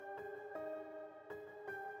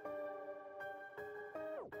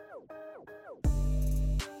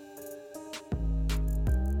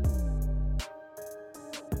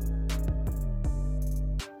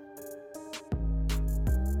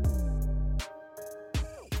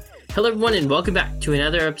Hello, everyone, and welcome back to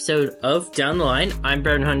another episode of Down the Line. I'm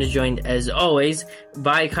Brevin Hunter, joined as always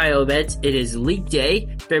by Kyle Betts. It is Leap Day,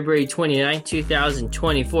 February 29th,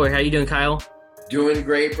 2024. How you doing, Kyle? Doing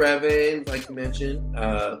great, Brevin. Like you mentioned,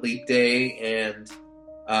 Leap Day, and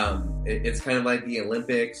it's kind of like the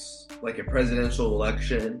Olympics, like a presidential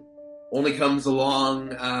election. Only comes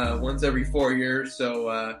along once every 4 years,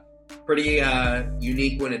 so pretty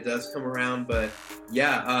unique when it does come around. But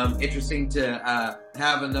yeah, interesting to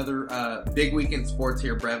have another big week in sports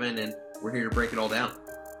here, Brevin, and we're here to break it all down.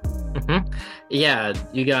 Yeah,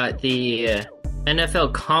 you got the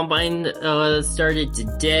NFL Combine started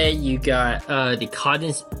today. You got the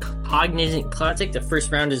Cognizant Classic. The first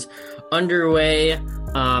round is underway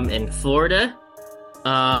in Florida.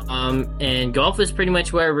 And golf is pretty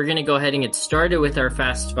much where we're going to go ahead and get started with our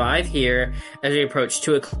Fast Five here as we approach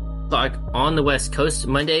 2 o'clock on the West Coast.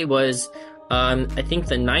 Monday was, I think,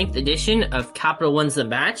 the 9th edition of Capital One's The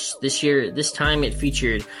Match. This time it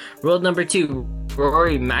featured world number 2,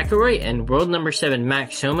 Rory McIlroy, and world number 7,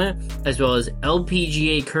 Max Homa, as well as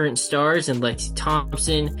LPGA current stars and Lexi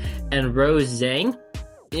Thompson and Rose Zhang.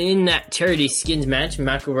 In that charity skins match,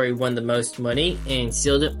 McIlroy won the most money and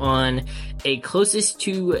sealed it on a closest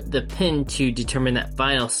to the pin to determine that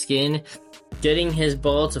final skin, getting his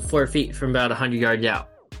ball to 4 feet from about 100 yards out.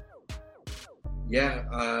 Yeah,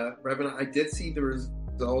 Brevin, I did see the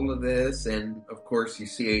result of this, and of course you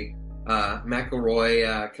see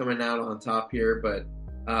McIlroy coming out on top here, but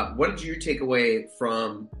what did you take away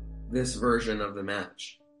from this version of the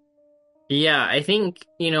match? Yeah, I think,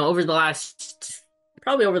 over the last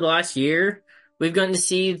year, we've gotten to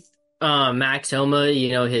see Max Homa,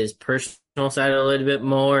 his personal side a little bit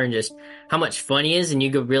more and just how much fun he is. And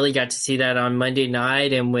you really got to see that on Monday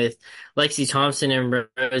night. And with Lexi Thompson and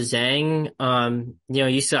Rose Zhang,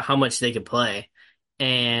 you saw how much they could play.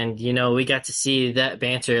 And, we got to see that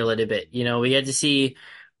banter a little bit. We got to see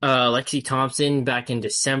Lexi Thompson back in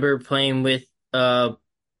December playing with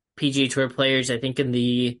PGA Tour players, I think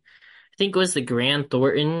it was the Grant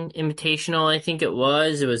Thornton Invitational. I think it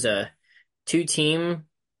was a 2-team.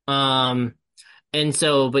 But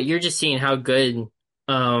you're just seeing how good,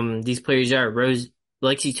 these players are.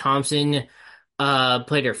 Lexi Thompson,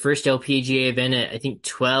 played her first LPGA event at, I think,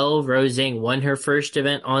 12. Rose Zhang won her first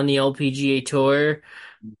event on the LPGA Tour,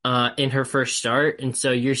 in her first start. And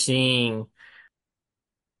so you're seeing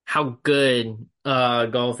how good,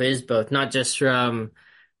 golf is, both not just from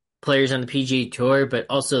players on the PGA Tour, but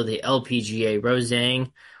also the LPGA. Rose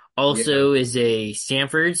Zhang also is a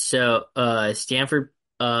Stanford, so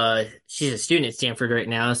she's a student at Stanford right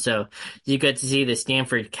now, so you got to see the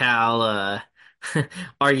Stanford Cal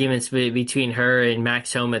arguments between her and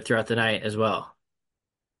Max Homa throughout the night as well.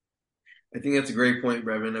 I think that's a great point,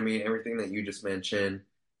 Brevin. I mean, everything that you just mentioned,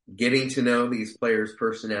 getting to know these players'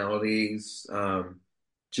 personalities,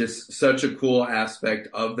 just such a cool aspect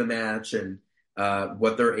of the match and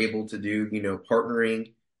what they're able to do,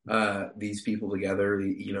 partnering these people together,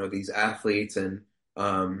 these athletes. And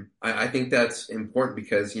I think that's important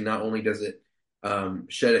because not only does it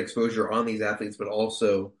shed exposure on these athletes, but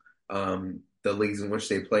also the leagues in which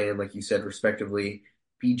they play in, like you said, respectively,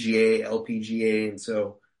 PGA, LPGA. And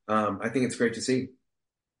so I think it's great to see.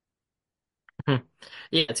 Yeah,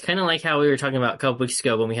 it's kind of like how we were talking about a couple weeks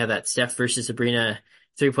ago when we had that Steph versus Sabrina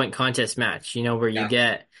 3-point contest match, where you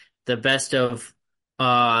get the best of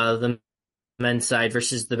the men's side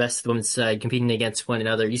versus the best of the women's side competing against one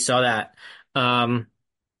another. You saw that on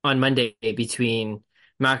Monday between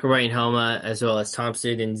McIlroy and Homa, as well as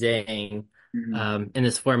Thompson and Zhang, in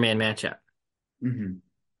this 4-man matchup. Mm-hmm.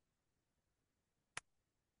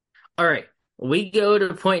 All right, we go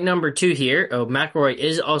to point number 2 here. Oh, McIlroy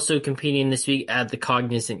is also competing this week at the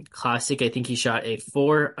Cognizant Classic. I think he shot a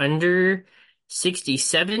 4 under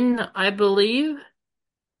 67, I believe.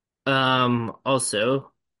 McIlroy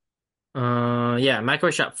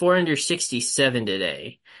shot 4 under 67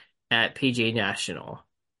 today at PGA National.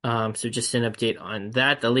 So just an update on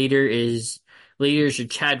that. The leaders are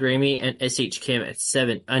Chad Ramey and SH Kim at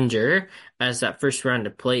 7 under, as that first round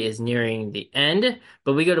of play is nearing the end.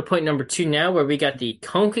 But we go to point number 2 now, where we got the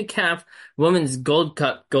CONCACAF Women's Gold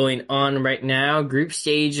Cup going on right now. Group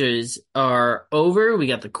stages are over. We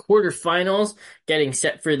got the quarterfinals getting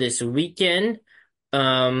set for this weekend.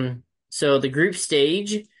 So the group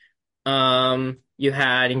stage, you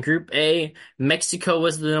had in Group A, Mexico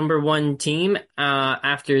was the number 1 team,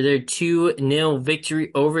 after their 2-0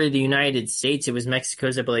 victory over the United States. It was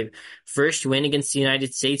Mexico's, I believe, first win against the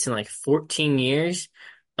United States in like 14 years.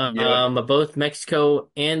 But both Mexico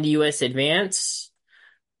and the U.S. advance.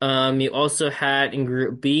 You also had in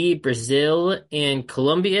Group B, Brazil and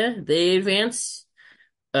Colombia. They advanced.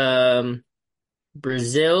 Um,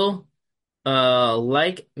 Brazil,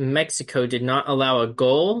 like Mexico, did not allow a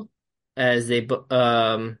goal as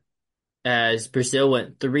as Brazil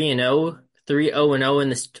went 3-0, 3-0 in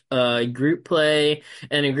this group play.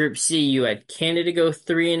 And in Group C, you had Canada go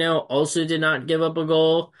 3-0, also did not give up a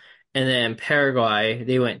goal. And then Paraguay,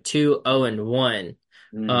 they went 2-0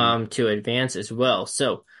 Mm, to advance as well.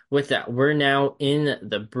 So with that, we're now in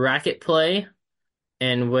the bracket play,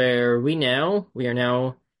 and we are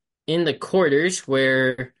now in the quarters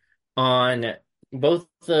where on both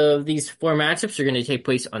of these four matchups are going to take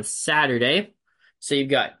place on Saturday. So you've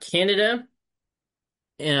got Canada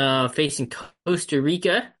facing Costa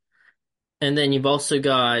Rica, and then you've also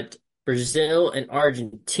got Brazil and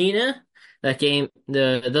Argentina. That game,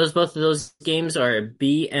 the those both of those games are at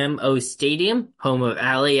BMO Stadium, home of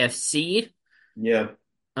LAFC, yeah.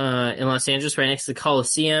 in Los Angeles, right next to the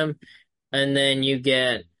Coliseum. And then you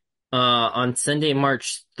get on Sunday,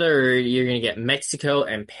 March 3rd, you're gonna get Mexico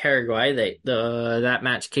and Paraguay. That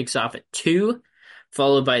match kicks off at 2,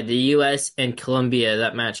 followed by the US and Colombia.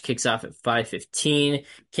 That match kicks off at 5:15.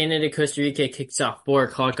 Canada, Costa Rica kicks off 4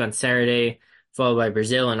 o'clock on Saturday, followed by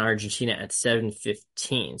Brazil and Argentina at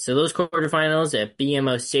 7:15. So those quarterfinals at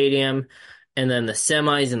BMO Stadium, and then the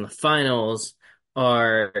semis and the finals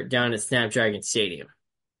are down at Snapdragon Stadium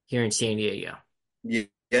here in San Diego. Yeah,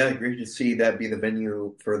 yeah, great to see that be the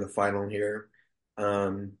venue for the final here.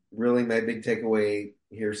 Really, my big takeaway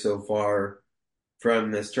here so far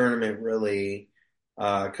from this tournament really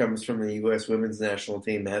comes from the U.S. women's national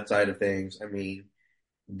team, that side of things. I mean,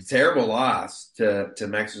 terrible loss to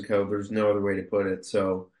Mexico. There's no other way to put it.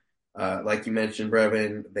 So, like you mentioned,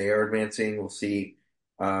 Brevin, they are advancing. We'll see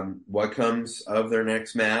what comes of their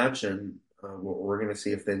next match, and we're going to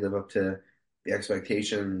see if they live up to the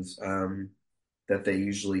expectations that they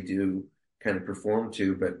usually do kind of perform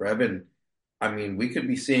to. But Brevin, I mean, we could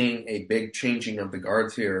be seeing a big changing of the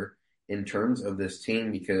guards here in terms of this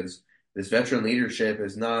team because this veteran leadership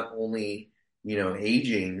is not only,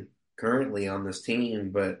 aging currently on this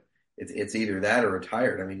team, but it's either that or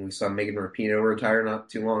retired. I mean, we saw Megan Rapinoe retire not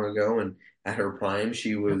too long ago, and at her prime,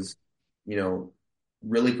 she was, you know,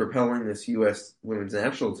 really propelling this U.S. women's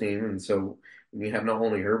national team. And so when you have not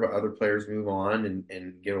only her, but other players move on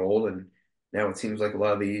and get old, and now it seems like a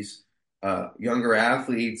lot of these younger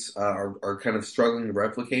athletes are kind of struggling to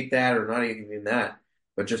replicate that, or not even that,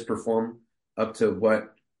 but just perform up to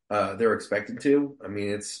what they're expected to. I mean,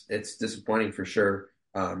 it's disappointing for sure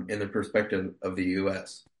in the perspective of the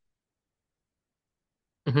U.S.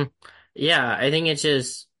 Hmm. Yeah, I think it's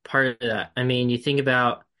just part of that. I mean, you think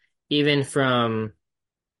about even from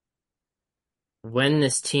when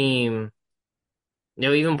this team,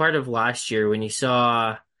 even part of last year when you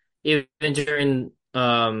saw, even during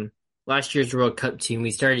last year's World Cup team,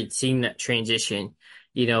 we started seeing that transition,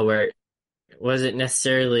 where wasn't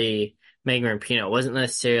necessarily Megan Rapinoe, it wasn't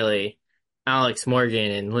necessarily Alex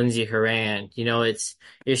Morgan and Lindsey Horan.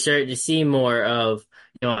 You're starting to see more of,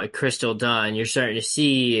 a Crystal Dunn. You're starting to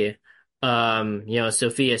see,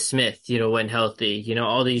 Sophia Smith, when healthy,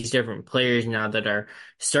 all these different players now that are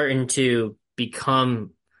starting to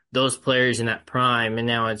become those players in that prime. And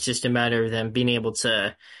now it's just a matter of them being able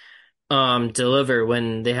to deliver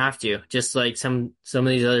when they have to, just like some of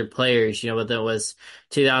these other players, whether it was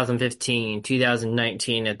 2015,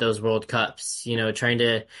 2019 at those World Cups, trying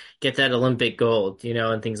to get that Olympic gold,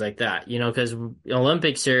 and things like that, because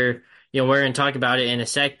Olympics are, we're going to talk about it in a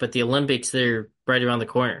sec, but the Olympics, they're right around the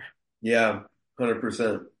corner. Yeah,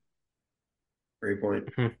 100%. Great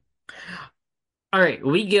point. Mhm. All right,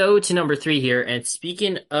 we go to number 3 here. And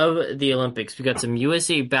speaking of the Olympics, we got some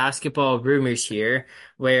USA basketball rumors here,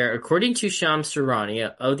 where according to Shams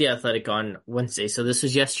Charania of The Athletic on Wednesday, so this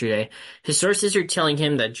was yesterday, his sources are telling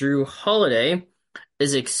him that Drew Holiday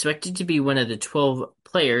is expected to be one of the 12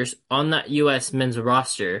 players on that US men's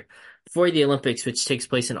roster for the Olympics, which takes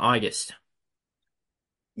place in August.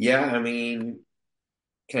 Yeah, I mean,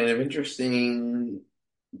 kind of interesting.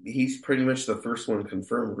 He's pretty much the first one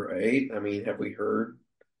confirmed, right? I mean, have we heard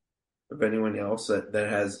of anyone else that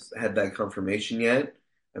has had that confirmation yet?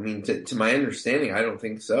 I mean, to my understanding, I don't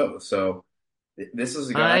think so. So this is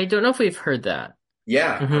a guy, I don't know if we've heard that.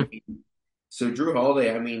 yeah. I Hmm. mean, so Drew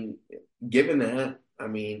Holiday, I mean, given that, I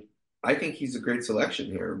mean, I think he's a great selection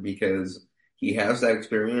here because he has that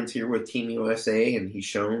experience here with Team USA, and he's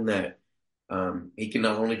shown that he can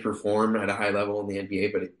not only perform at a high level in the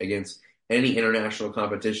NBA, but against any international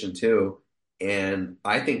competition too. And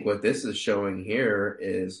I think what this is showing here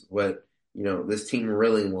is what, this team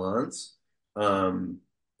really wants,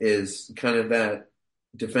 is kind of that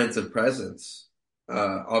defensive presence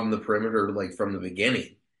on the perimeter, like from the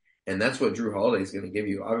beginning. And that's what Drew Holiday is going to give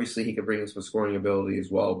you. Obviously, he could bring us some scoring ability as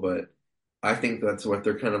well, but I think that's what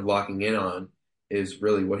they're kind of locking in on is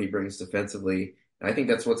really what he brings defensively. And I think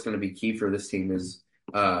that's what's going to be key for this team is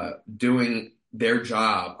doing their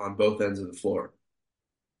job on both ends of the floor.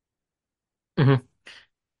 Mhm.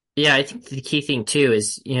 Yeah, I think the key thing too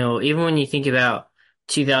is, even when you think about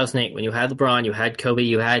 2008, when you had LeBron, you had Kobe,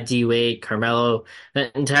 you had D Wade, Carmelo,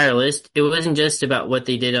 that entire list, it wasn't just about what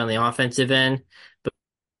they did on the offensive end, but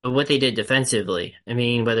what they did defensively. I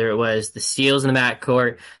mean, whether it was the steals in the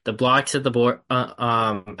backcourt, the blocks at the board,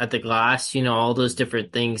 at the glass, all those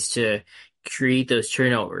different things to create those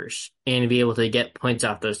turnovers and be able to get points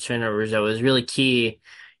off those turnovers. That was really key,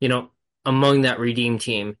 you know, among that redeem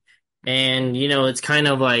team. And, it's kind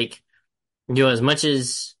of like, as much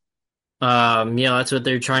as, that's what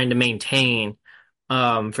they're trying to maintain,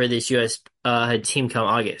 for this U.S. Team come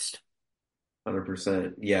August.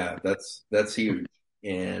 100%. Yeah, that's huge.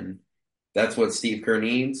 And that's what Steve Kerr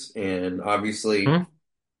needs. And obviously, Hmm?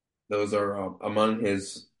 those are among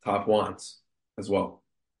his top wants as well.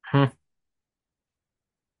 Hmm.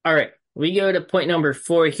 All right. We go to point number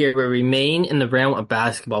 4 here. We remain in the realm of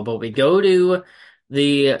basketball, but we go to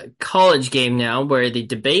the college game now, where the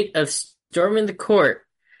debate of storming the court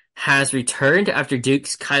has returned after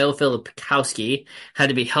Duke's Kyle Filipowski had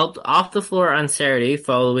to be helped off the floor on Saturday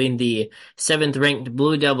following the seventh-ranked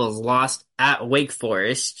Blue Devils lost at Wake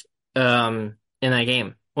Forest in that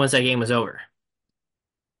game, once that game was over.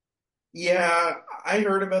 Yeah, I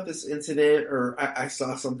heard about this incident, or I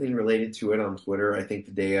saw something related to it on Twitter, I think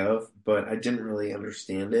the day of, but I didn't really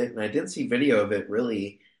understand it. And I didn't see video of it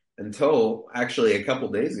really until actually a couple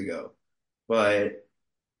days ago. But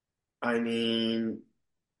I mean,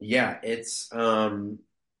 yeah, it's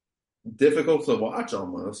difficult to watch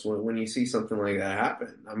almost when you see something like that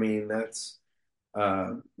happen. I mean, that's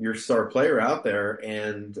your star player out there,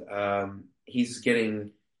 and he's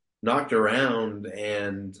getting knocked around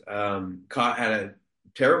and caught at a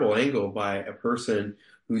terrible angle by a person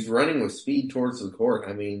who's running with speed towards the court.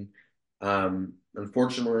 I mean,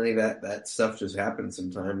 unfortunately, that stuff just happens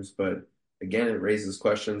sometimes. But again, it raises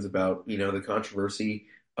questions about the controversy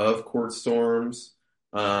of court storms.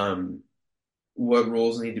 What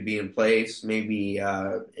rules need to be in place, maybe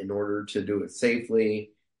in order to do it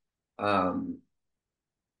safely. Um,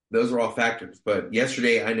 those are all factors. But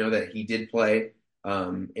yesterday, I know that he did play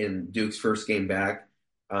in Duke's first game back.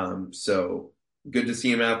 So good to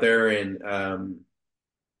see him out there. And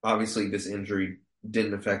obviously, this injury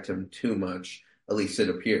didn't affect him too much, at least it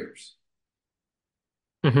appears.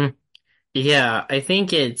 Hmm. Yeah, I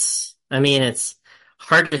think I mean, it's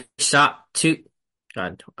hard to stop two.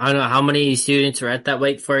 God, I don't know how many students were at that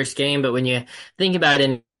Wake Forest game, but when you think about it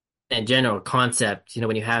in a general concept,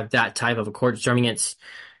 when you have that type of a court storming, it's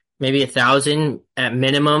maybe 1,000 at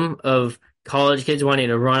minimum of college kids wanting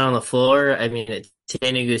to run on the floor. I mean, at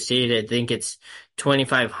San Diego State, I think it's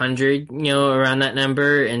 2,500, around that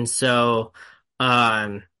number. And so,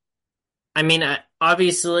 I mean,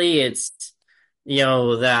 obviously it's,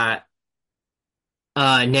 that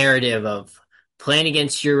narrative of playing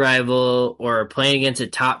against your rival or playing against a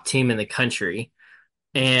top team in the country,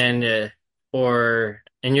 and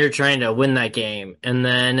and you're trying to win that game, and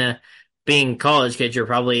then being college kids, you're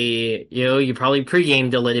probably you probably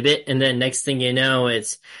pre-gamed a little bit, and then next thing you know,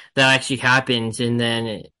 it's that actually happens, and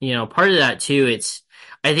then part of that too, it's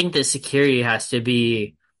I think the security has to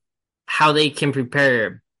be how they can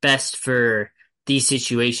prepare best for these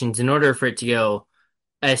situations in order for it to go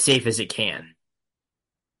as safe as it can.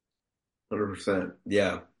 100%.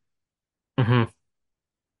 Yeah. Hmm.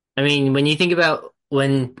 I mean, when you think about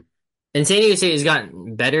when and San Diego State has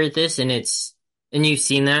gotten better at this, and you've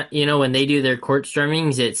seen that, when they do their court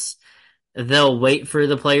stormings, it's they'll wait for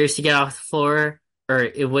the players to get off the floor, or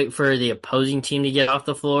wait for the opposing team to get off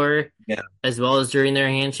the floor, Yeah. as well as during their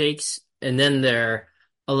handshakes, and then they're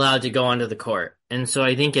allowed to go onto the court. And so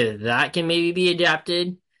I think if that can maybe be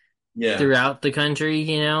adapted Yeah. throughout the country,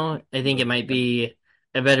 I think it might be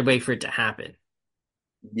a better way for it to happen.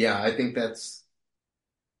 Yeah. I think that's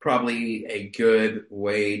probably a good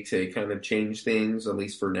way to kind of change things, at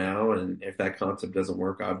least for now. And if that concept doesn't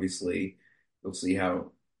work, obviously, we'll see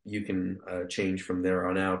how you can change from there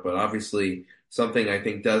on out. But obviously, something I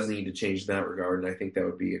think does need to change in that regard, and I think that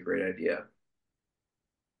would be a great idea.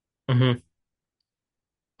 Hmm.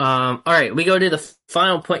 All right, we go to the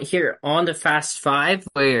final point here on the Fast Five,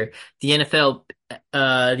 where the NFL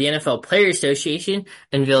Players Association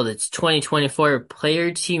unveiled its 2024 player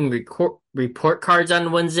team report cards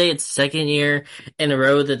on Wednesday. It's the second year in a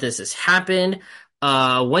row that this has happened.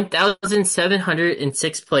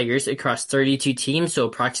 1,706 players across 32 teams, so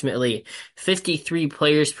approximately 53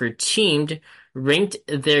 players per team, ranked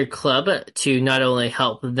their club to not only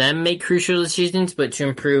help them make crucial decisions, but to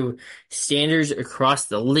improve standards across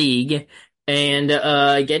the league. And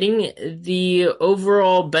getting the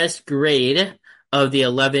overall best grade of the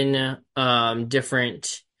 11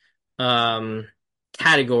 different um,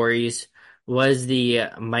 categories was the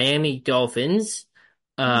Miami Dolphins.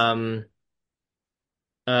 Um,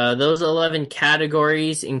 those 11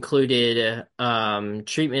 categories included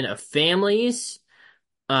treatment of families,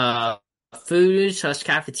 uh, food slash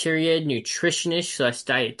cafeteria, nutritionist slash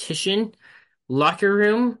dietitian, locker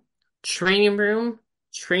room,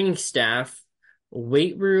 training staff,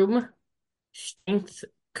 weight room, strength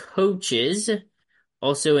coaches,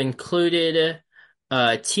 also included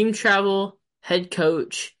team travel, head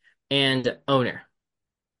coach, and owner.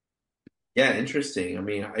 Yeah, interesting. I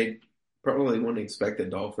mean, I probably wouldn't expect the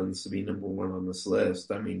Dolphins to be number one on this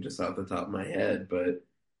list. I mean, just off the top of my head, but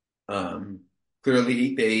um,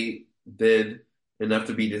 clearly they did enough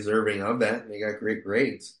to be deserving of that, and they got great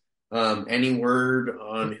grades. Any word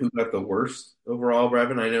on who got the worst overall,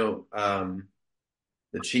 Brevin? I know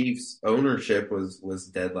the Chiefs' ownership was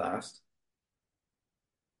dead last.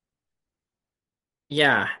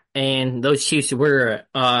 Yeah, and those Chiefs were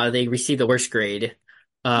they received the worst grade.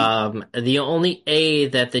 The only A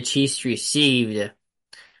that the Chiefs received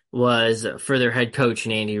was for their head coach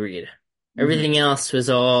and Andy Reid. Mhm. Everything else was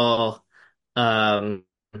all um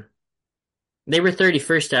they were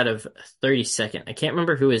 31st out of 32nd. I can't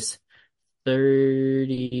remember who was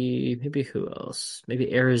 30, maybe who else?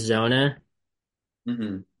 Maybe Arizona.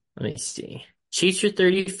 Mhm. Let me see. Chiefs were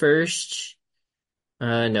 31st.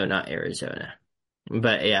 No, not Arizona.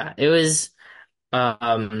 But yeah, it was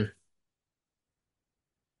um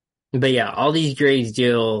but yeah, all these grades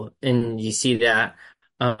deal, and you see that.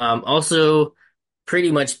 Also,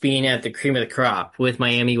 pretty much being at the cream of the crop with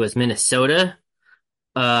Miami was Minnesota.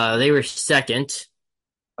 They were second,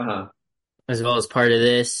 Uh-huh. as well as part of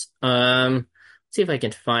this. Let's see if I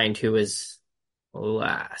can find who was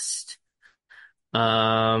last.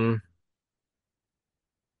 Um,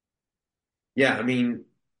 Yeah, I mean,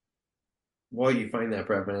 while you find that,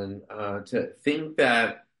 Brevin, to think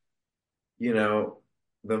that you know,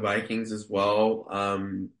 the Vikings as well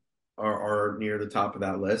are near the top of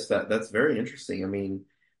that list. That's very interesting. I mean,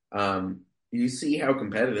 you see how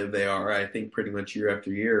competitive they are. I think pretty much year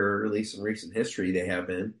after year, or at least in recent history, they have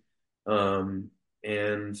been. Um,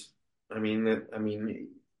 and I mean,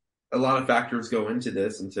 a lot of factors go into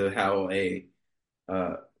this, into how a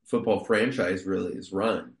uh, football franchise really is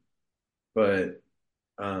run. But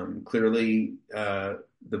clearly,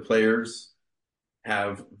 the players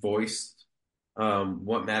have voiced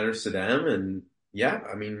what matters to them. And yeah,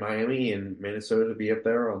 I mean, Miami and Minnesota to be up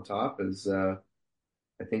there on top is, I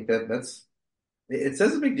think that's, it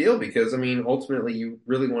says a big deal because, I mean, ultimately you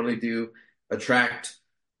really want to do attract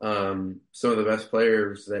some of the best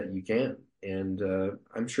players that you can. And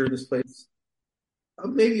I'm sure this plays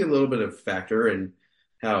maybe a little bit of factor in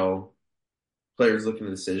how players look into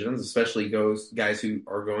decisions, especially those guys who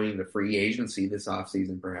are going into free agency this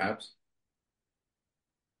offseason, perhaps.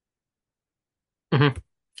 mhm.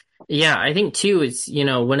 Yeah, I think too, it's,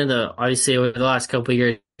 one of the, obviously over the last couple of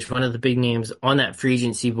years, one of the big names on that free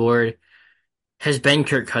agency board has been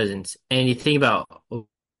Kirk Cousins. And you think about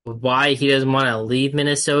why he doesn't want to leave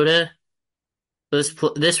Minnesota.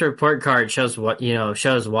 This report card shows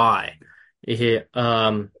shows why. He,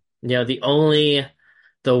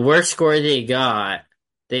 the worst score they got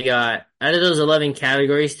out of those 11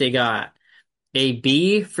 categories, they got a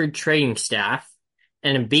B for training staff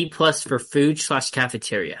and a B plus for food slash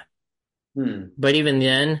cafeteria. Hmm. But even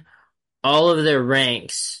then, all of their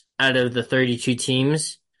ranks out of the 32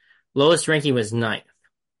 teams, lowest ranking was ninth.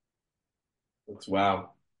 That's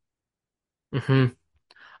wow. hmm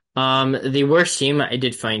the worst team, I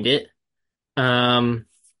did find it. Um,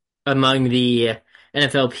 among the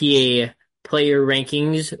NFLPA player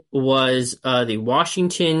rankings was the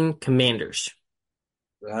Washington Commanders.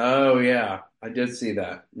 Oh yeah, I did see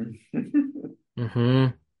that.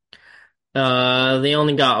 hmm they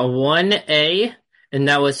only got a 1A, and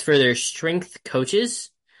that was for their strength coaches.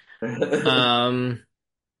 Um,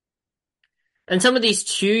 And some of these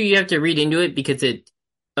too, you have to read into it because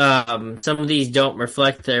some of these don't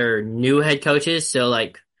reflect their new head coaches. So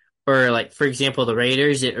like for example, the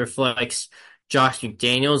Raiders, it reflects Josh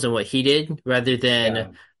McDaniels and what he did rather than Yeah.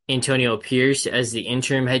 Antonio Pierce as the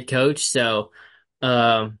interim head coach. So,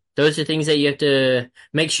 those are things that you have to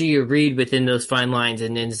make sure you read within those fine lines,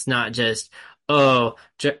 and then it's not just, oh,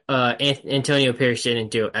 Antonio Pierce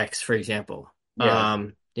didn't do X, for example. Yeah.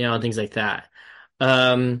 Things like that.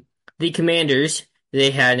 Um, the Commanders,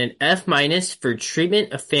 they had an F minus for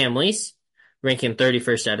treatment of families, ranking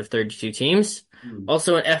 31st out of 32 teams. Hmm.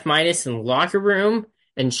 Also an F minus in locker room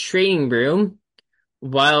and training room,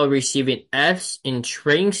 while receiving Fs in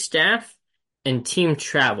training staff and team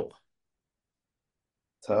travel.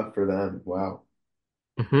 Tough for them. Wow.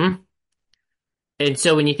 hmm And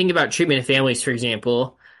so when you think about treatment of families, for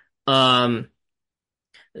example, um,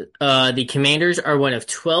 the Commanders are one of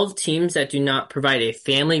 12 teams that do not provide a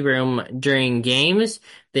family room during games.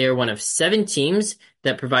 They are one of 7 teams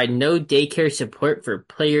that provide no daycare support for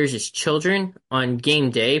players as children on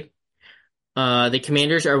game day. The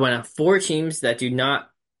Commanders are one of 4 teams that do not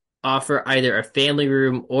offer either a family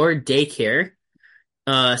room or daycare.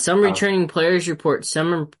 Some Wow. returning players report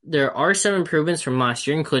there are some improvements from last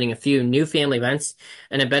year, including a few new family events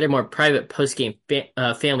and a better, more private post-game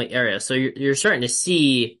family area. So you're starting to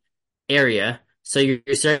see area. So you're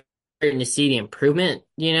starting to see the improvement,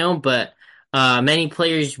 but many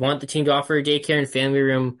players want the team to offer a daycare and family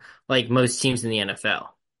room like most teams in the NFL.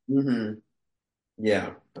 Hmm.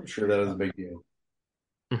 Yeah, I'm sure that is a big deal.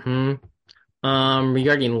 hmm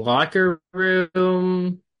Regarding locker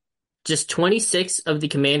room. Just 26 of the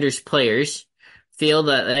Commanders players feel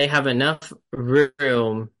that they have enough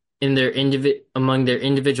room in among their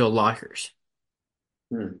individual lockers.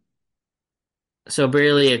 Hmm. So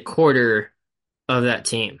barely a quarter of that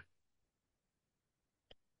team.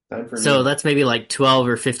 Time for So new. that's maybe like 12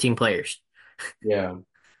 or 15 players. Yeah,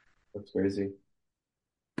 that's crazy.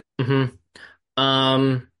 hmm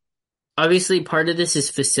Um, Obviously part of this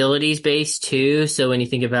is facilities based too. So when you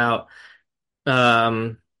think about,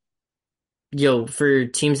 um, for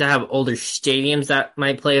teams that have older stadiums, that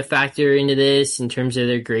might play a factor into this in terms of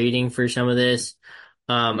their grading for some of this.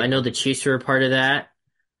 I know Yeah. the Chiefs were a part of that.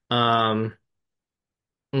 Um,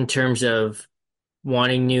 in terms of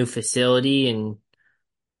wanting new facility and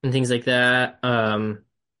things like that.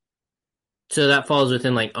 So that falls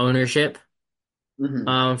within like ownership.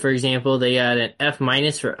 Hmm. For example, they got an F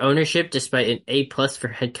minus for ownership despite an A plus for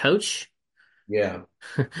head coach. Yeah,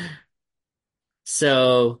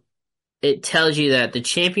 So it tells you that the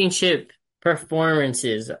championship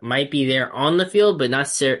performances might be there on the field, but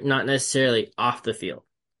not necessarily off the field.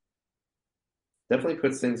 definitely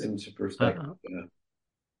puts things into perspective. Uh, Yeah.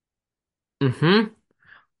 mm-hmm.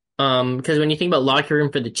 Because when you think about locker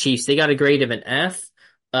room for the Chiefs, they got a grade of an F.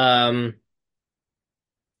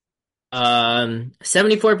 Um,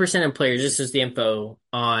 74% of players, this is the info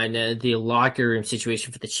on the locker room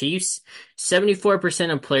situation for the Chiefs.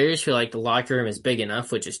 74% of players feel like the locker room is big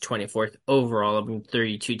enough, which is 24th overall of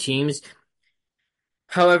 32 teams.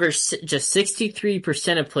 However, just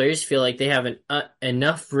 63% of players feel like they have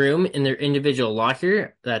enough room in their individual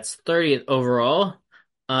locker. That's 30th overall.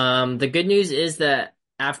 The good news is that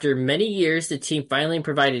after many years, the team finally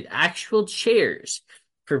provided actual chairs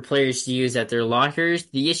for players to use at their lockers.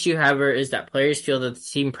 The issue, however, is that players feel that the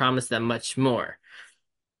team promised them much more.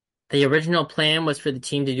 The original plan was for the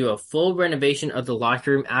team to do a full renovation of the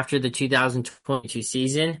locker room after the 2022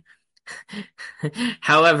 season.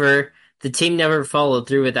 However, the team never followed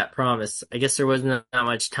through with that promise. I guess there wasn't that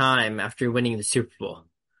much time after winning the Super Bowl.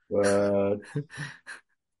 But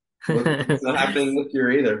looks like it's not What happening this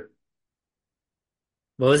year either.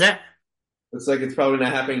 was that? Looks like it's probably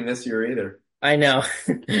not happening this year either. I know.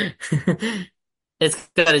 It's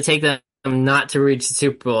got to take them not to reach the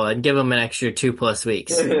Super Bowl and give them an extra 2+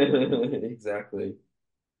 weeks. Exactly.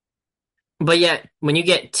 But yet, when you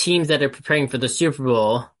get teams that are preparing for the Super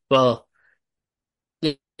Bowl, well,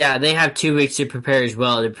 yeah, they have 2 weeks to prepare as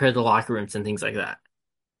well to prepare the locker rooms and things like that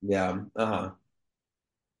Yeah. Uh-huh.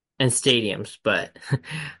 and stadiums. But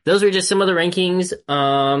those were just some of the rankings.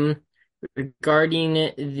 Regarding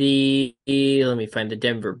let me find the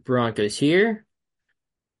Denver Broncos here.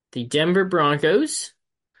 The Denver Broncos,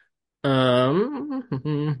 the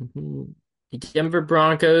Denver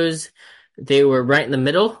Broncos, they were right in the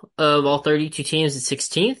middle of all 32 teams at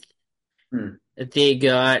 16th. Hmm. They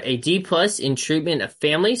got a D plus in treatment of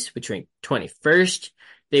families, which ranked 21st.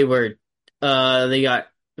 They got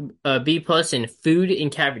a B plus in food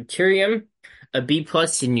and cafeteria, a B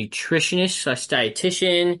plus in nutritionist slash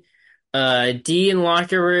dietitian, D in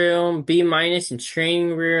locker room, B minus in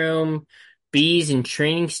training room, B's in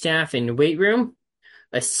training staff and weight room,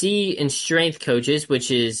 a C in strength coaches,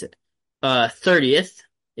 which is 30th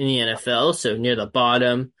in the NFL, so near the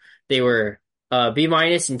bottom. They were B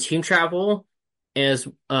minus in team travel, as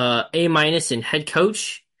A minus in head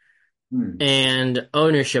coach, Hmm. and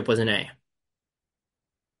ownership was an A.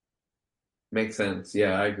 Makes sense.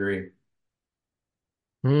 Yeah, I agree.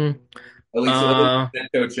 Hmm. At least Uh, head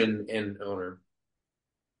coach and owner.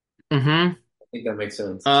 mhm. I think that makes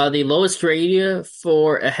sense. The lowest rated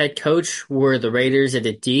for a head coach were the Raiders at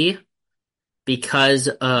a D because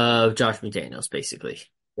of Josh McDaniels, basically.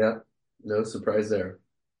 Yeah, no surprise there.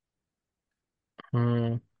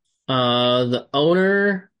 Hmm. The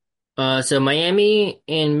owner, so Miami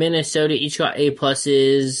and Minnesota each got A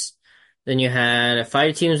pluses. Then you had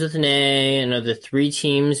five teams with an A, another three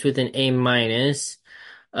teams with an A minus.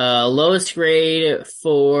 Lowest grade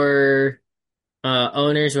for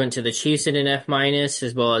owners went to the Chiefs at an F minus,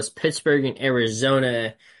 as well as Pittsburgh and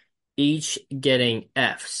Arizona, each getting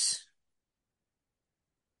Fs.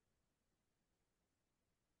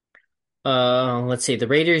 Let's see, the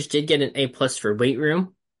Raiders did get an A plus for weight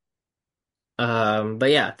room.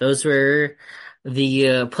 But yeah, those were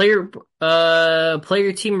the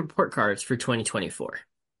player team report cards for 2024.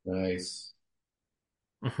 Nice.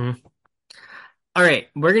 hmm All right,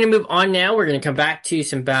 we're gonna move on now. We're gonna come back to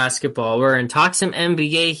some basketball. We're gonna talk some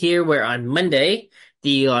NBA here, where on Monday,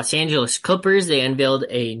 the Los Angeles Clippers, they unveiled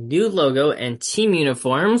a new logo and team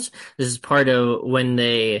uniforms. This is part of when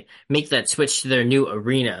they make that switch to their new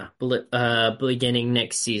arena, beginning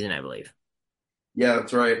next season, I believe. Yeah,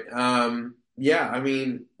 that's right. Yeah, I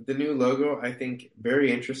mean, the new logo, I think,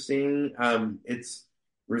 very interesting. It's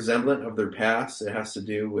resemblant of their past. It has to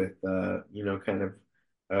do with, kind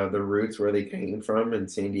of the roots where they came from in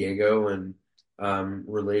San Diego and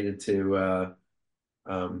related to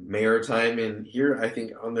maritime. And here, I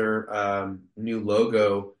think on their new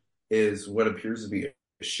logo is what appears to be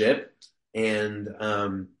a ship. And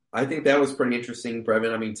I think that was pretty interesting,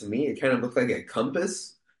 Brevin. I mean, to me, it kind of looked like a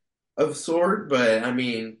compass of sort, but I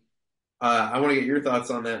mean, I want to get your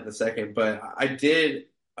thoughts on that in a second. But I did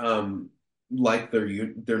like their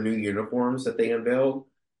new uniforms that they unveiled.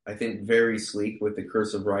 I think very sleek with the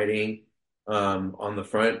cursive writing on the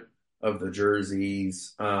front of the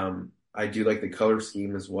jerseys. I do like the color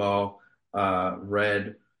scheme as well.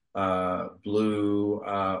 Red, blue,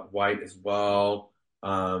 white as well.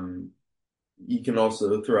 You can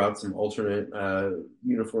also throw out some alternate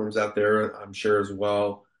uniforms out there, I'm sure, as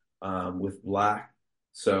well, with black.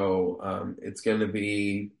 So it's going to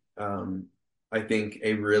be, I think,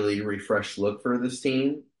 a really refreshed look for this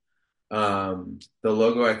team. The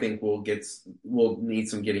logo, I think, will need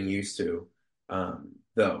some getting used to,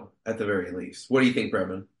 though, at the very least. What do you think,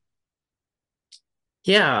 Brevin?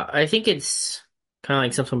 Yeah, I think it's kind of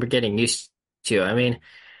like something we're getting used to. I mean,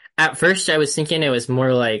 at first, I was thinking it was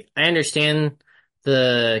more like I understand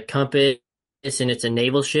the compass and it's a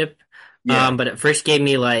naval ship, Yeah, but it first gave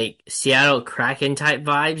me like Seattle Kraken type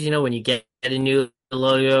vibes. You know, when you get a new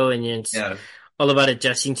logo and it's yeah, all about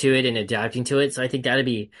adjusting to it and adapting to it. So I think that'd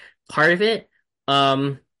be part of it.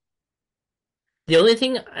 Um, the only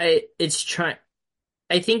thing it's trying,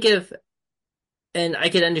 I think if, and I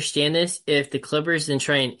could understand this if the Clippers then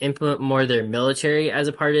try and implement more of their military as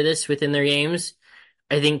a part of this within their games.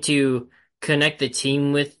 I think to connect the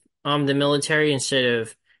team with the military instead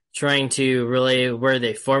of trying to relay where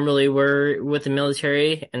they formerly were with the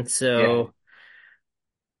military, yeah,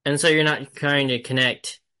 and so you're not trying to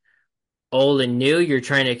connect old and new, you're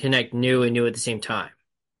trying to connect new and new at the same time.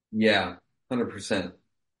 yeah, 100%.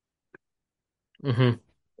 Mm-hmm.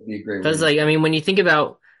 That'd be a great way Because to. like I mean when you think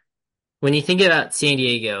about San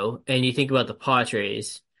Diego and you think about the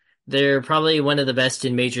Padres, they're probably one of the best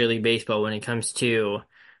in Major League Baseball when it comes to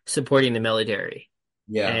supporting the military.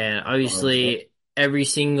 Yeah, And yep, obviously, every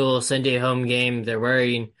single Sunday home game, they're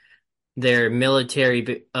wearing their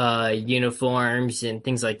military uniforms and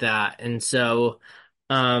things like that. And so,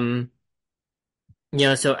 um,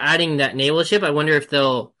 so adding that naval ship, I wonder if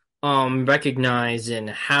they'll recognize and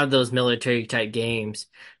have those military type games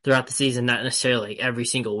throughout the season, not necessarily every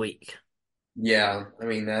single week. yeah. I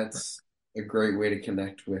mean, that's a great way to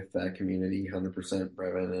connect with that community, 100%,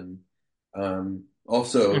 Brevin, and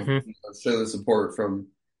also hmm show the support from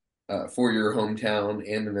for your hometown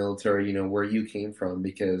and the military. You know where you came from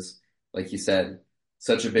because, like you said,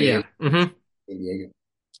 such a big Yeah. influence in San Diego.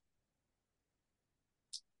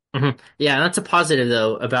 Yeah, that's a positive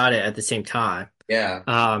though about it at the same time. Yeah,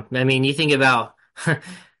 I mean, you think about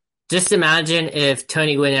just imagine if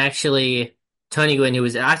Tony Gwynn, who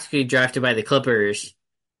was actually drafted by the Clippers,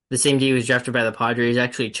 the same day he was drafted by the Padres,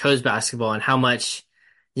 actually chose basketball, and how much,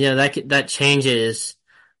 that changes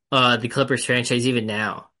the Clippers franchise even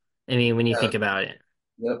now. I mean, when you yeah, think about it.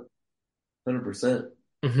 yep, 100%.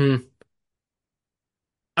 hmm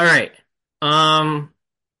All right. Um,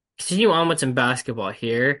 Continue on with some basketball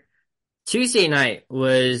here. Tuesday night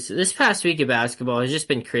was this past week of basketball has just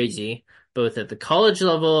been crazy, both at the college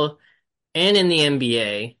level and in the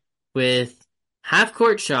NBA with half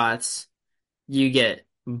court shots. you get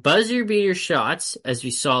buzzer beater shots, as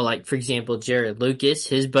we saw, like, for example, Jared Lucas,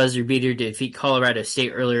 his buzzer beater to defeat Colorado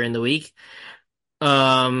State earlier in the week.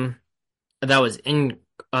 Um, that was in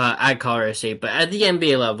at Colorado State, but at the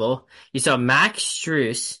NBA level, you saw Max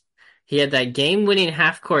Strus. He had that game-winning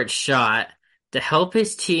half-court shot to help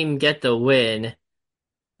his team get the win.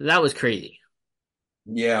 That was crazy.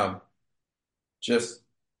 Yeah, just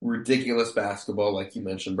ridiculous basketball, like you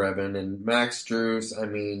mentioned, Brevin. And Max Strus, I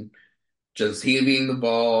mean, just heaving the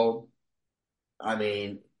ball. I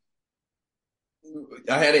mean,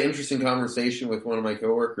 I had an interesting conversation with one of my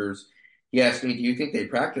coworkers. He asked me, "Do you think they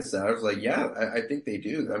practice that?" I was like, "Yeah, I think they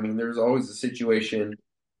do. I mean, there's always a situation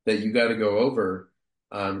that you got to go over."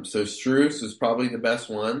 So Strus is probably the best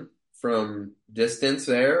one from distance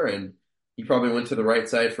there, and he probably went to the right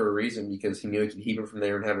side for a reason because he knew he could heave it from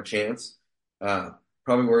there and have a chance. Uh,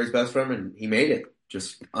 Probably where he's best from, and he made it.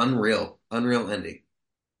 Just unreal, unreal ending.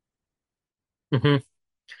 hmm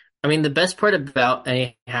I mean, the best part about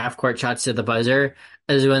any half-court shots to the buzzer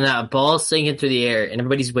is when that ball's sinking through the air and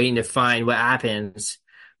everybody's waiting to find what happens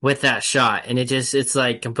with that shot. And it's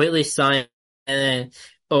like completely silent.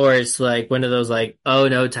 Or it's like one of those like, oh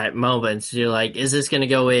no type moments. You're like, is this going to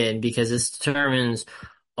go in? Because this determines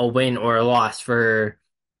a win or a loss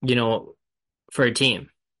you know, for a team.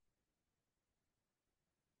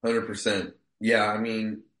 100%. Yeah, I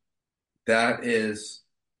mean, that is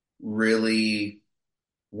really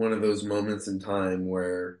one of those moments in time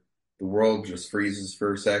where the world just freezes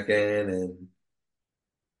for a second and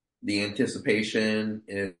the anticipation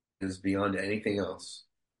is beyond anything else.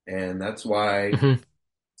 And that's why hmm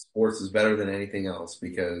sports is better than anything else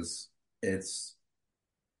because it's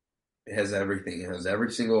it has everything. It has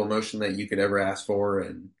every single emotion that you could ever ask for.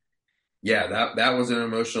 And yeah, that was an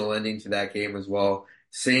emotional ending to that game as well.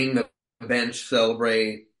 Seeing the bench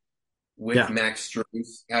celebrate with Yeah. Max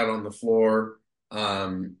Strus out on the floor,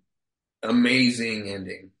 amazing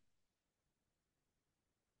ending.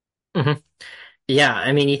 hmm Yeah.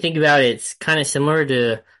 I mean, you think about it, it's kind of similar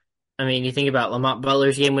to, I mean, you think about Lamont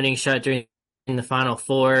Butler's game-winning shot during in the Final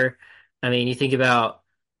Four. I mean, you think about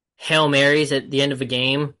Hail Marys at the end of a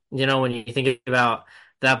game. You know, when you think about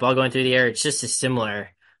that ball going through the air, it's just as similar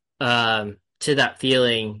to that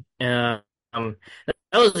feeling. That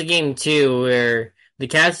was a game too where the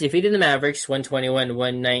Cavs defeated the Mavericks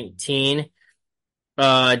 121-119.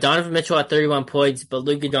 Donovan Mitchell had 31 points, but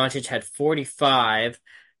Luka Doncic had 45,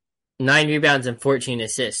 9 rebounds and 14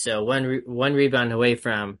 assists. So one rebound away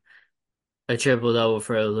from a triple double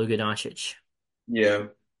for Luka Doncic. Yeah.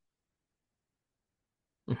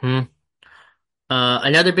 hmm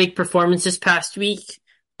Another big performance this past week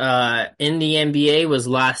in the NBA was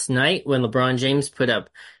last night when LeBron James put up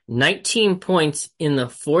 19 points in the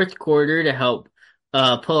fourth quarter to help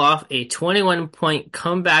pull off a 21-point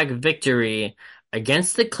comeback victory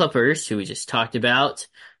against the Clippers, who we just talked about.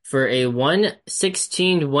 For a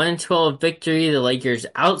 116-112 victory, the Lakers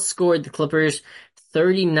outscored the Clippers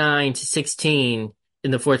 39-16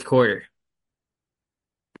 in the fourth quarter.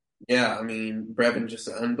 Yeah, I mean, Brevin, just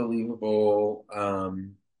an unbelievable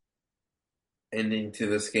ending to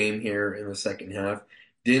this game here in the second half.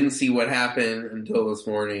 Didn't see what happened until this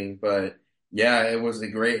morning, but yeah, it was a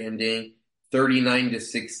great ending.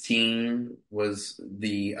 39-16 was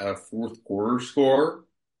the fourth quarter score.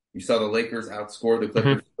 You saw the Lakers outscore the Mhm.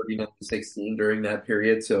 Clippers 39-16 during that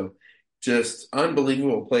period. So just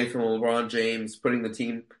unbelievable play from LeBron James, putting the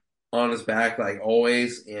team on his back like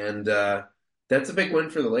always. And that's a big win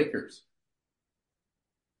for the Lakers.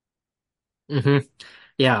 hmm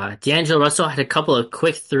Yeah, D'Angelo Russell had a couple of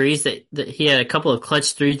quick threes that he had a couple of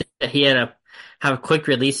clutch threes that he had to have quick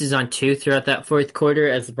releases on too throughout that fourth quarter,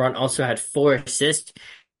 as LeBron also had 4 assists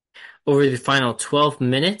over the final 12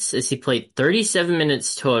 minutes as he played 37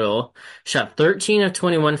 minutes total, shot 13 of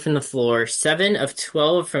 21 from the floor, 7 of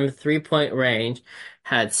 12 from three-point range,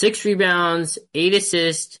 had 6 rebounds, 8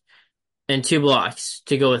 assists, and 2 blocks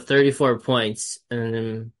to go with 34 points.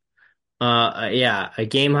 And yeah, a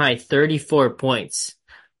game high 34 points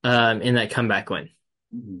in that comeback win.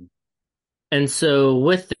 Mhm. And so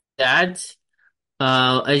with that,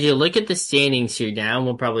 as you look at the standings here now,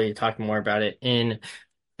 we'll probably talk more about it in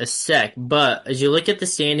a sec, but as you look at the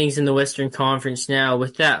standings in the Western Conference now,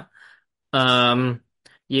 with that, um,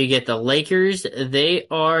 you get the Lakers. They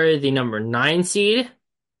are the number 9 seed,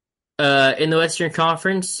 in the Western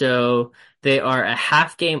Conference, so they are a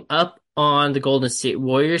half game up on the Golden State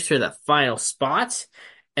Warriors for the final spot.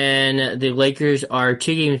 And the Lakers are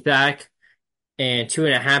 2 games back and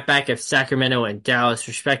 2.5 back of Sacramento and Dallas,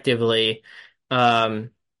 respectively,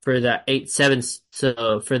 for that 8-7.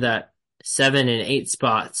 So for that 7 and 8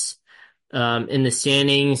 spots. in the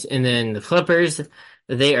standings. And then the Clippers,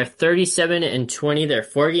 they are 37-20. They're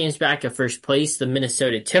 4 games back of first place. The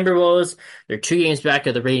Minnesota Timberwolves, they're 2 games back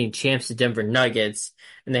of the reigning champs, the Denver Nuggets,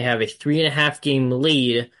 and they have a 3.5 game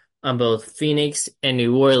lead on both Phoenix and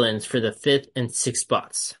New Orleans for the fifth and sixth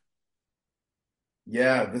spots.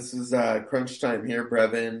 Yeah, this is crunch time here,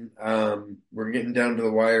 Brevin. We're getting down to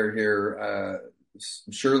the wire here.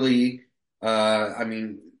 Surely, I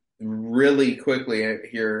mean, really quickly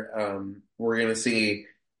here, we're going to see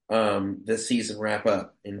this season wrap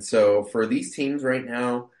up. And so for these teams right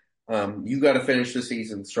now, you got to finish the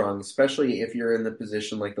season strong, especially if you're in the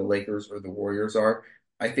position like the Lakers or the Warriors are.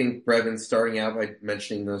 I think Brevin starting out by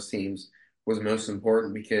mentioning those teams was most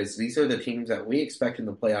important because these are the teams that we expect in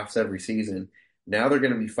the playoffs every season. Now they're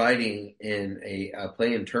going to be fighting in a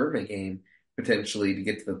play-in tournament game potentially to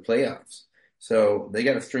get to the playoffs. So they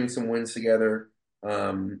got to string some wins together.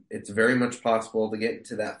 It's very much possible to get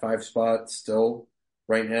into that 5 spot still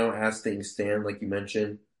right now as things stand, like you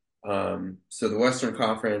mentioned. So the Western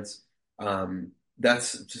Conference,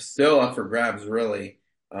 that's still up for grabs, really.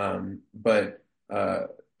 But a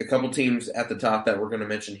couple teams at the top that we're going to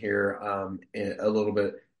mention here a little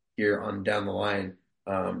bit here on down the line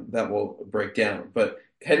that will break down. But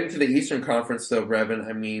heading to the Eastern Conference, though, Brevin,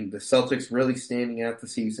 I mean, the Celtics really standing out the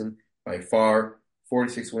season by far,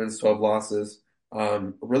 46 wins, 12 losses.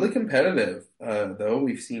 Really competitive, though.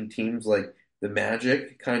 We've seen teams like the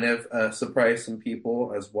Magic kind of surprise some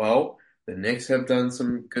people as well. The Knicks have done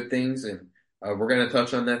some good things, and we're going to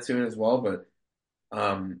touch on that soon as well. But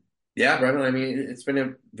yeah, Brevin, I mean, it's been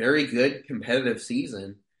a very good competitive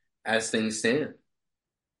season as things stand.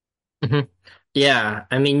 Mhm. Yeah,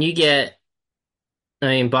 I mean,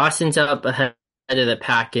 Boston's up ahead of the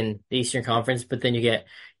pack in the Eastern Conference, but then you get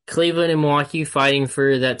Cleveland and Milwaukee fighting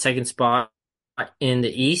for that second spot in the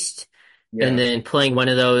East, and Yeah. then playing one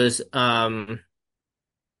of those playing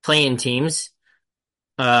teams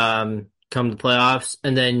come the playoffs,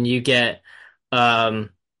 and then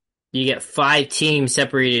um, you get 5 teams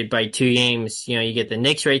separated by 2 games. You know, you get the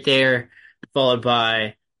Knicks right there, followed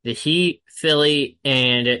by the Heat, Philly,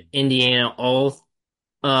 and Indiana,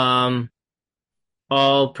 um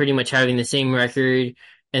all pretty much having the same record.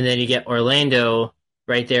 And then you get Orlando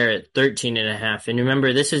right there at 13 and a half. And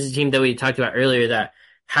remember, this is a team that we talked about earlier that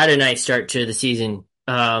had a nice start to the season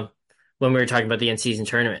when we were talking about the in-season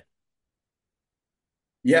tournament.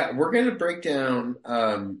 Yeah, we're going to break down,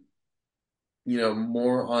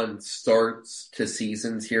 more on starts to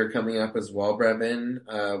seasons here coming up as well, Brevin.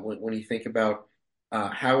 When you think about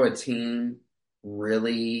how a team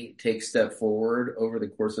really takes step forward over the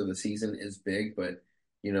course of the season is big, but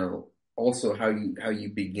also how you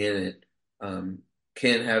begin it um,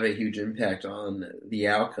 can have a huge impact on the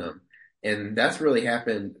outcome, and that's really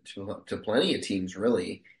happened to plenty of teams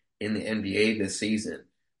really in the NBA this season.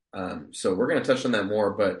 So we're going to touch on that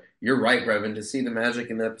more, but you're right, Brevin. To see the Magic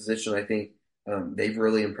in that position, I think they've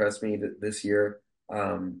really impressed me this year.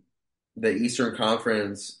 The Eastern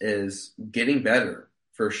Conference is getting better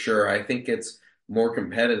for sure. I think it's more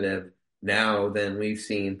competitive now than we've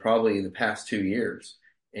seen probably the past 2 years.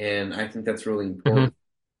 And I think that's really Hmm. important,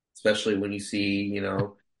 especially when you see,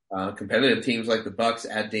 competitive teams like the Bucks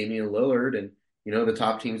add Damian Lillard and, the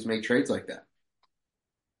top teams make trades like that.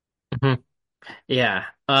 Hmm. Yeah.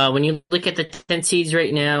 When you look at the 10 seeds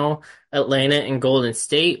right now, Atlanta and Golden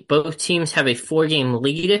State, both teams have a 4 game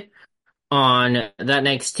lead on that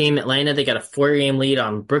next team. Atlanta, they got a 4 game lead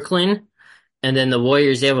on Brooklyn. And then the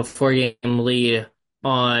Warriors, they have a 4 game lead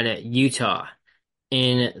on Utah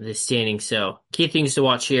in the standings. So key things to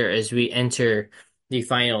watch here as we enter the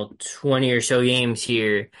final 20 or so games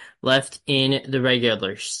here left in the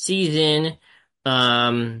regular season.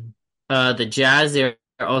 Um, the Jazz, they're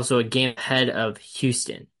also a game ahead of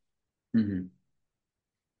Houston. Hmm.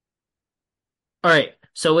 All right.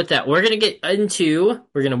 So with that, we're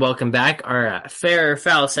gonna welcome back our fair or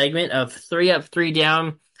foul segment of 3 up, 3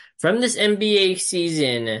 down from this NBA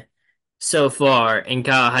season so far. And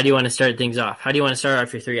Kyle, how do you want to start things off? How do you want to start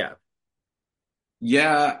off your 3 up?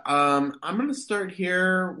 Yeah, I'm going to start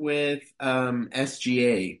here with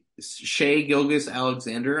SGA, Shea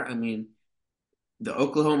Gilgeous-Alexander. I mean, the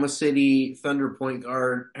Oklahoma City Thunder point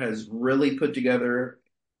guard has really put together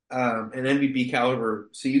an MVP caliber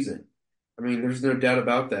season. I mean, there's no doubt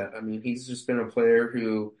about that. I mean, he's just been a player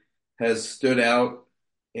who has stood out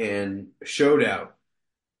and showed out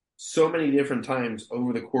so many different times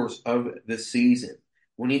over the course of the season.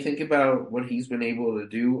 When you think about what he's been able to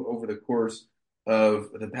do over the course of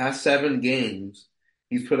the past 7 games,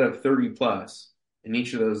 he's put up 30 plus in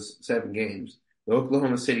each of those 7 games. The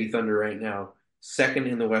Oklahoma City Thunder right now second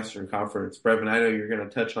in the Western Conference. Brevin, I know you're going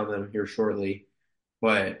to touch on them here shortly,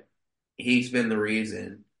 but he's been the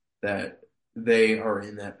reason that they are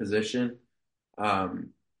in that position. Um,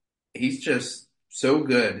 he's just so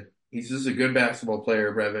good. He's just a good basketball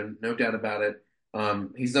player, Brevin, no doubt about it.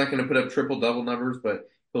 He's not going to put up triple double numbers, but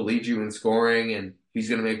he'll lead you in scoring, and he's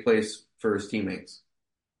going to make plays for his teammates.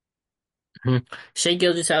 Mhm. Shea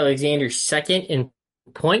Gilgeous-Alexander second in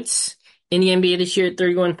points in the NBA this year at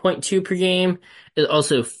 31.2 per game. It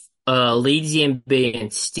also leads the NBA in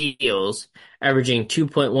steals, averaging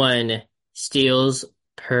 2.1 steals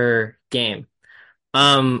per game.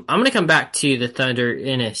 I'm gonna come back to the Thunder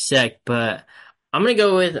in a sec, but I'm gonna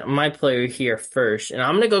go with my player here first, and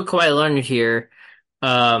I'm gonna go Kawhi Leonard here.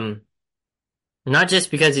 Um, not just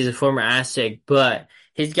because he's a former Aztec, but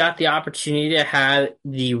he's got the opportunity to have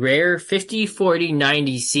the rare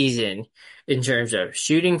 50-40-90 season in terms of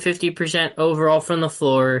shooting 50% overall from the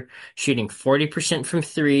floor, shooting 40% from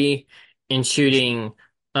three, and shooting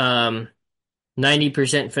um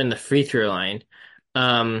 90% from the free throw line.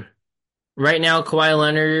 Um, Right now, Kawhi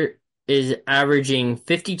Leonard is averaging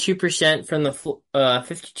 52% from the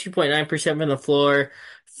 52.9% from the floor,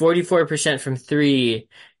 44% from three,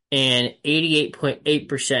 and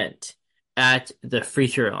 88.8% at the free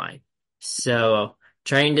throw line. So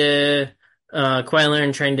trying to Kawhi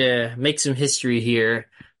Leonard trying to make some history here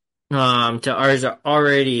to ours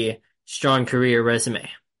already strong career resume.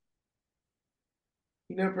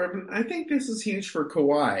 Brevin, I think this is huge for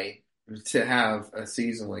Kawhi to have a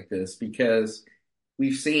season like this because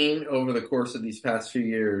we've seen over the course of these past few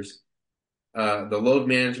years the load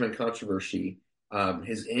management controversy,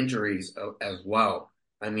 his injuries as well.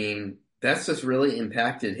 I mean, that's just really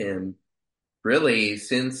impacted him really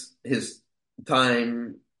since his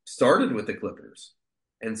time started with the Clippers.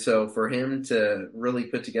 And so for him to really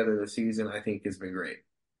put together the season, I think has been great.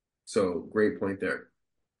 So great point there.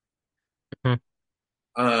 Mhm.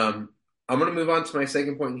 Um, I'm going to move on to my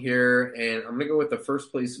second point here, and I'm going to go with the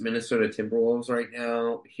first place Minnesota Timberwolves right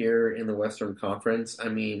now here in the Western Conference. I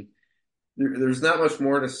mean, there's not much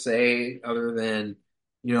more to say other than,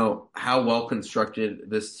 how well constructed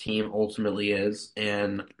this team ultimately is.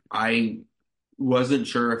 And I wasn't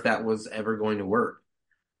sure if that was ever going to work.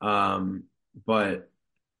 But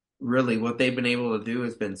really, what they've been able to do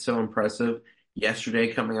has been so impressive.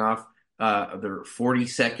 Yesterday, coming off their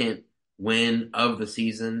 42nd win of the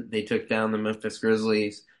season, they took down the Memphis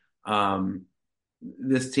Grizzlies. Um,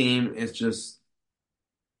 this team is just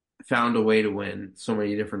found a way to win so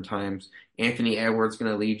many different times. Anthony Edwards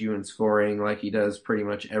going to lead you in scoring like he does pretty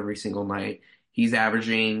much every single night. He's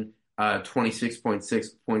averaging 26.6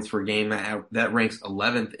 points per game. That ranks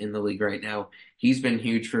 11th in the league right now. He's been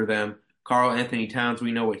huge for them. Karl Anthony Towns,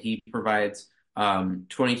 we know what he provides.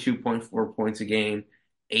 22.4 points a game,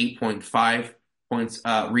 8.5 points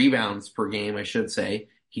rebounds per game, I should say.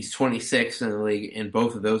 He's 26th in the league in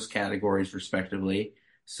both of those categories, respectively.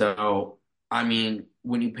 So I mean,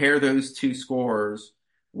 when you pair those two scorers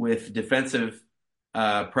with defensive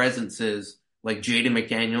presences like Jaden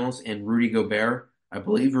McDaniels and Rudy Gobert, I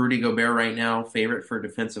believe Rudy Gobert right now favorite for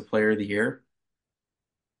Defensive Player of the Year.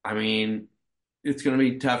 I mean, it's going to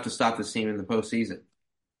be tough to stop this team in the postseason.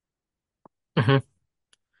 Mhm.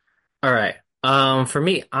 All right. For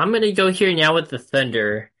me, I'm gonna go here now with the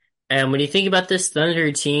Thunder. And when you think about this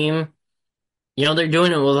Thunder team, they're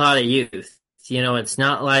doing it with a lot of youth. It's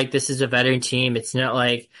not like this is a veteran team. It's not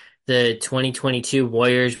like the 2022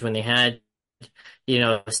 Warriors when they had,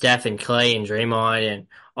 Steph and Clay and Draymond and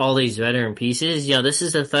all these veteran pieces. This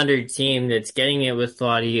is a Thunder team that's getting it with a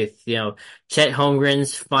lot of youth. Chet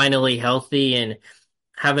Holmgren's finally healthy and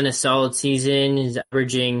having a solid season. He's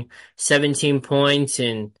averaging 17 points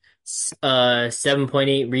and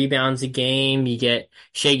 7.8 rebounds a game. You get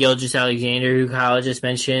Shea Gilgeous-Alexander, who Kyle just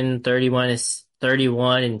mentioned, 31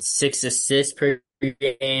 and 6 assists per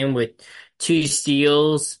game with 2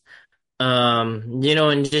 steals.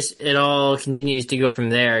 And just it all continues to go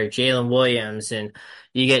from there. Jalen Williams and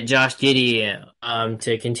you get Josh Giddey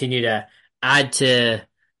to continue to add to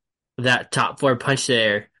that top four punch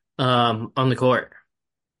there on the court.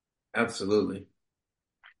 Absolutely.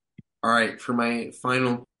 All right, for my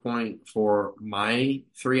final point for my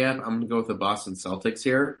 3F, I'm going to go with the Boston Celtics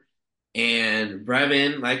here. And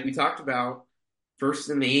Brevin, like we talked about,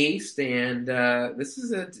 first in the East, and this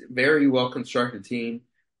is a very well constructed team.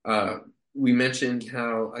 Uh, we mentioned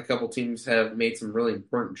how a couple teams have made some really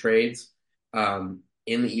important trades in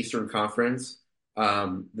the Eastern Conference.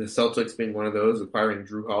 The Celtics being one of those, acquiring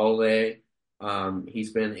Drew Holiday.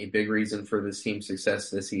 He's been a big reason for this team's success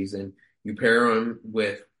this season. You pair him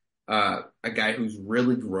with a guy who's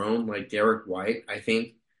really grown, like Derek White. I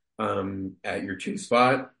think at your two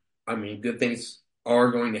spot, I mean, good things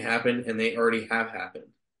are going to happen, and they already have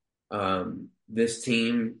happened. This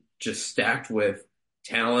team just stacked with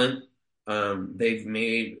talent. They've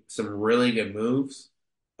made some really good moves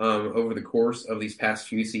over the course of these past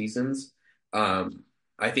few seasons. Um,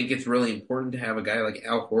 I think it's really important to have a guy like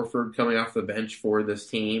Al Horford coming off the bench for this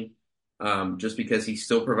team, just because he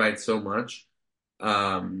still provides so much.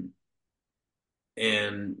 Um,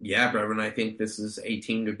 and yeah, Brevin, I think this is a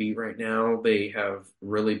team to beat right now. They have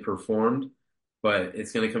really performed, but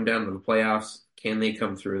it's going to come down to the playoffs. Can they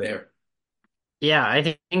come through there?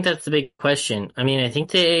 Yeah, think that's the big question. I mean, I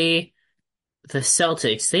think the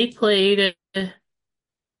Celtics, they played, I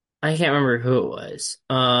can't remember who it was.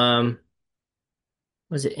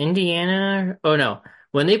 Was it Indiana? Oh no.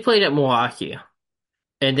 When they played at Milwaukee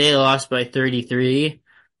and they lost by 33,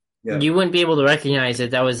 Yeah. you wouldn't be able to recognize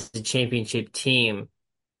that that was the championship team,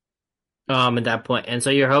 at that point. And so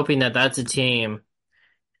you're hoping that that's a team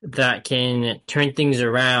that can turn things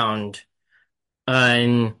around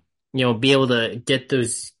and be able to get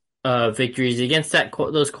those victories against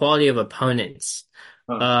those quality of opponents.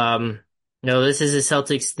 Huh. Um, this is a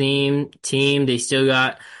Celtics team. They still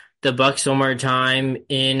got the Bucks one more time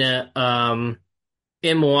in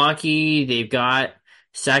Milwaukee. They've got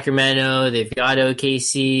Sacramento. They've got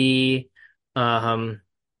OKC. Um,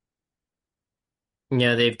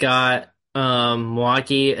 they've got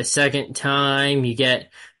Milwaukee a second time. You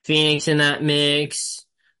get Phoenix in that mix.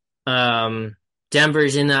 Um,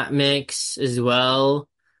 Denver's in that mix as well.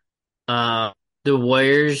 Uh, the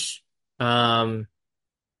Warriors, and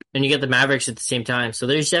you get the Mavericks at the same time. So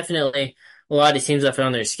there's definitely a lot of teams left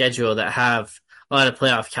on their schedule that have a lot of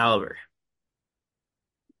playoff caliber.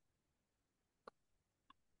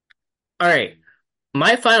 All right,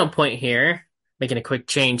 my final point here, making a quick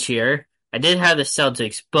change here. I did have the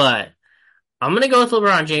Celtics, but I'm gonna go with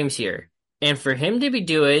LeBron James here. And for him to be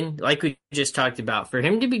doing, like we just talked about, for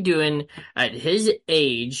him to be doing at his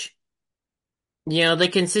age, the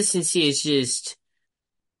consistency is just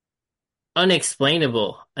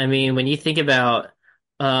unexplainable. I mean, when you think about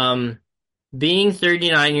um being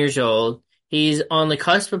 39 years old, he's on the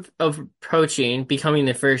cusp of approaching becoming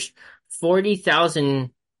the first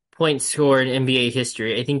 40,000 point scorer in NBA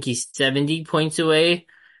history. I think he's 70 points away.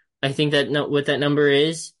 I think that what that number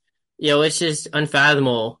is. It's just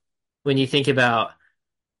unfathomable when you think about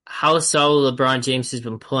how solid LeBron James has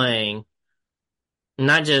been playing,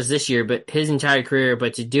 not just this year, but his entire career.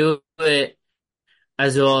 But to do it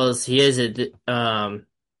as well as he is during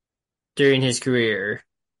his career,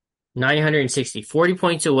 960, 40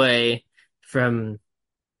 points away from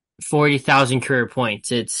 40,000 career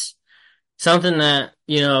points. It's something that,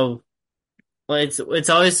 well, it's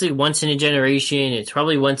obviously once in a generation. It's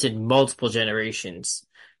probably once in multiple generations.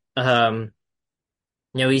 Um,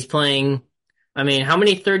 he's playing, I mean, how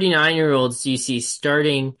many 39-year-olds do you see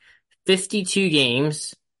starting 52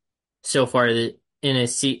 games so far in a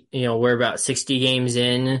seat, we're about 60 games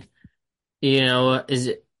in, is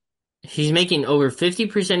he's making over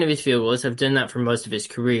 50% of his field goals. Have done that for most of his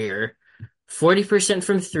career. 40%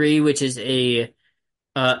 from three, which is a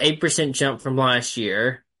 8% jump from last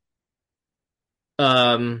year.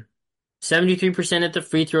 Um, 73% at the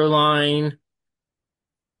free throw line.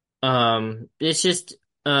 It's just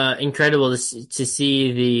incredible to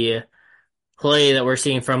see the play that we're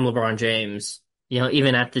seeing from LeBron James.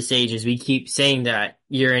 Even at this age, as we keep saying that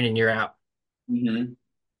year in and year out. Hmm.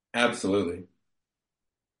 Absolutely.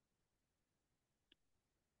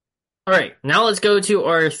 All right, now let's go to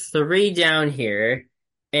our three down here.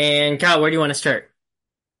 And Kyle, where do you want to start?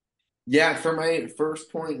 Yeah, for my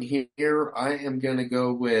first point here, I am going to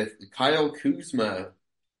go with Kyle Kuzma.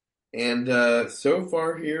 And so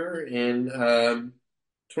far here in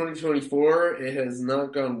 2024, it has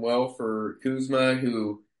not gone well for Kuzma,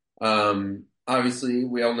 who obviously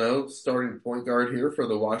we all know starting point guard here for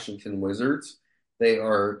the Washington Wizards. They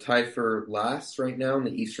are tied for last right now in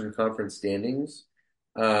the Eastern Conference standings.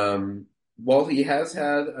 Um, while he has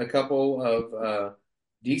had a couple of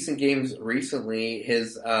decent games recently,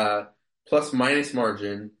 his plus minus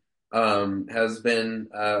margin has been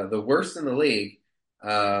the worst in the league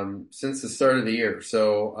since the start of the year.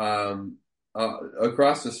 So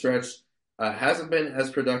across the stretch, hasn't been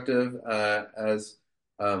as productive as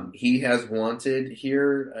he has wanted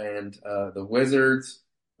here, and the Wizards,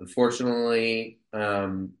 unfortunately,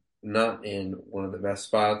 not in one of the best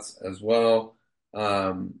spots as well.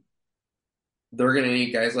 Um, they're going to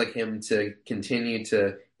need guys like him to continue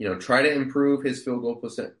to, try to improve his field goal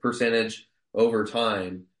percentage over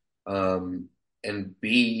time, and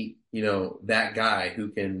be, that guy who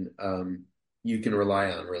can you can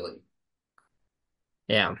rely on really.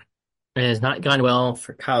 Yeah. It has not gone well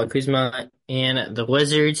for Kyle Kuzma and the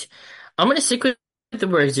Wizards. I'm going to stick with the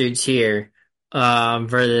Wizards here for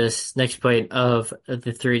this next point of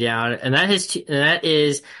the three down, and that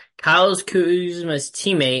is Kyle Kuzma's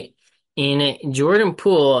teammate in Jordan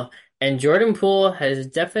Poole, and Jordan Poole has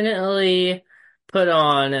definitely put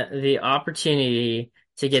on the opportunity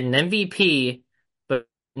to get an MVP, but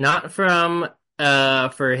not from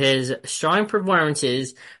for his strong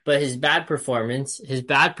performances but his bad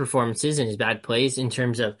performances and his bad plays in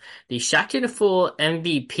terms of the Shaqtin' a Fool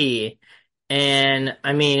MVP. And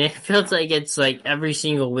I mean, it feels like it's like every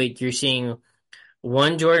single week you're seeing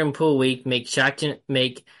one Jordan Poole week make Shaquille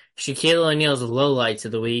O'Neal's lowlights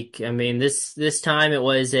of the week. I mean, this time it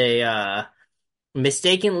was a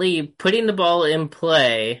mistakenly putting the ball in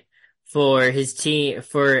play for his team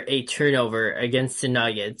for a turnover against the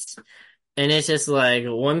Nuggets. And it's just like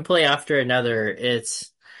one play after another.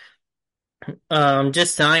 It's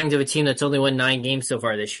just signing to a team that's only won 9 games so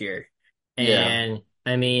far this year. Yeah, And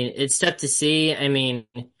I mean, it's tough to see. I mean,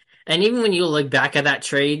 and even when you look back at that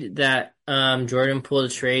trade that Jordan pulled a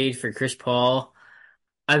trade for Chris Paul,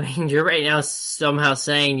 I mean, you're right now somehow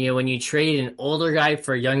saying when you trade an older guy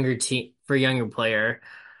for a younger team for a younger player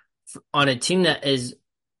on a team that is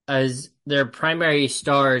as their primary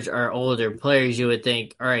stars are older players, you would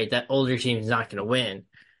think, all right, that older team is not going to win.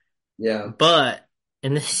 yeah, But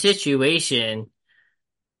in this situation,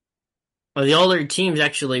 well, the older team's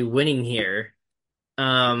actually winning here.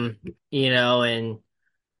 Um, and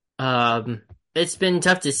um, it's been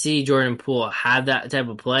tough to see Jordan Poole have that type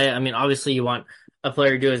of play. I mean, obviously you want a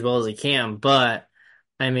player to do as well as he can, but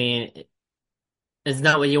I mean, it's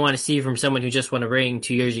not what you want to see from someone who just won a ring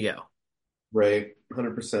 2 years ago. right,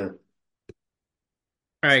 100%.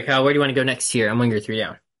 All right, Kyle, where do you want to go next here? I'm on your three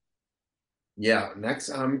down. Yeah, next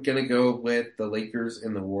I'm gonna go with the Lakers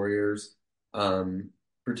and the Warriors. Um,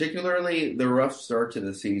 Particularly the rough start to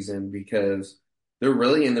the season because they're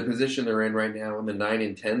really in the position they're in right now in the 9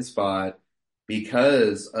 and 10 spot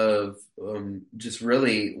because of just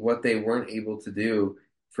really what they weren't able to do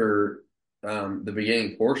for the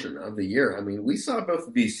beginning portion of the year. I mean, we saw both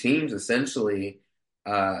of these teams essentially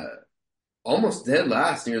uh, almost dead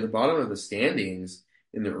last near the bottom of the standings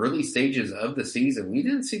in the early stages of the season. We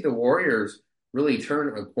didn't see the Warriors really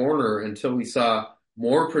turn a corner until we saw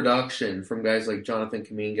more production from guys like Jonathan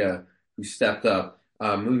Kuminga, who stepped up,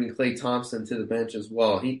 moving Klay Thompson to the bench as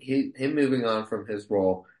well. Him moving on from his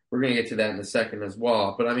role. We're going to get to that in a second as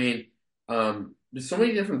well. But I mean, there's so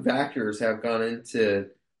many different factors have gone into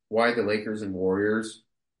why the Lakers and Warriors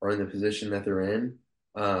are in the position that they're in.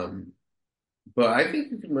 Um, but I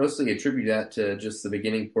think you can mostly attribute that to just the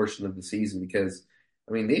beginning portion of the season because,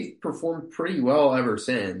 I mean, they've performed pretty well ever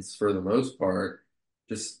since for the most part.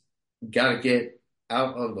 Just got to get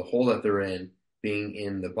out of the hole that they're in, being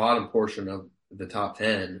in the bottom portion of the top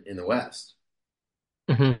 10 in the West.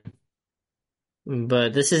 Mhm.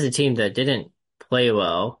 But this is a team that didn't play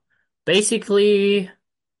well. Basically,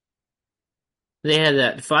 they had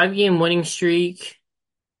that 5 game winning streak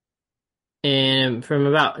and from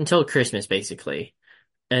about until Christmas, basically.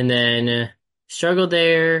 And then struggled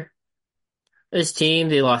there. This team,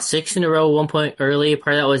 they lost six in a row 1 point early.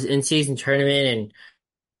 Part of that was in season tournament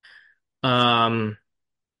and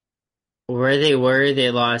where they were, they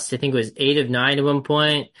lost, I think it was 8 of 9 at 1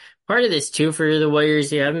 point. Part of this too for the Warriors,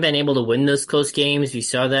 they haven't been able to win those close games. We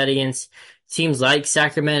saw that against teams like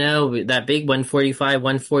Sacramento, that big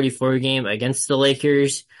 145-144 game against the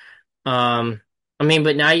Lakers. Um, I mean,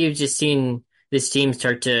 but now you've just seen this team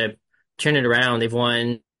start to turn it around. They've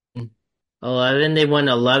won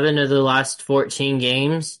 11 of the last 14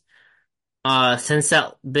 games, since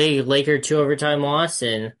that big Laker two overtime loss.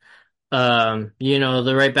 And,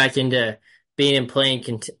 they're right back into being in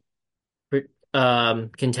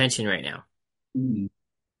contention right now. Mhm.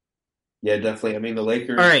 Yeah, definitely. I mean, the All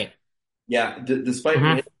Lakers, right. yeah, despite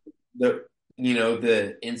Mm-hmm. winning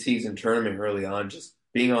the in-season tournament early on, just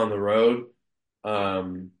being on the road,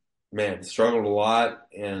 um, man, struggled a lot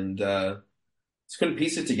and just couldn't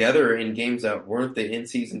piece it together in games that weren't the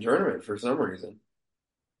in-season tournament for some reason.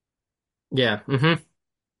 Yeah. Mm-hmm.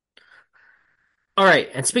 All right.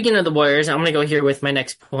 And speaking of the Warriors, I'm going to go here with my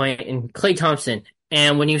next point in Klay Thompson.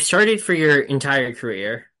 And when you started for your entire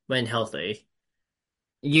career, when healthy,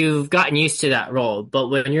 you've gotten used to that role. But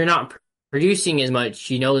when you're not producing as much,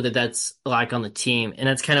 you know that that's like on the team. And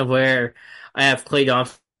that's kind of where I have Klay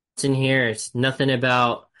Thompson here. It's nothing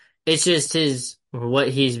about, it's just what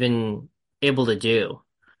he's been able to do.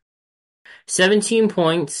 17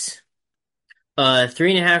 points,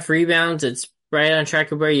 3.5 rebounds. It's right on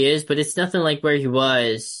track of where he is, but it's nothing like where he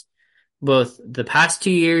was both the past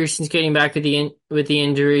 2 years since getting back with the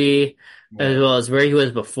injury, as Yeah. well as where he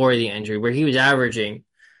was before the injury, where he was averaging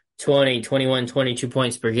 20, 21, 22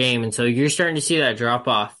 points per game. And so you're starting to see that drop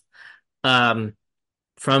off um,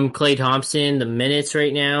 from Klay Thompson. The minutes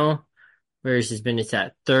right now, whereas his minutes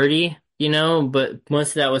at 30, but most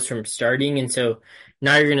of that was from starting. And so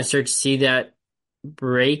now you're going to start to see that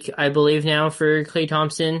break, I believe, now for Klay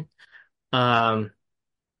Thompson. Um,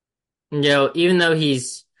 even though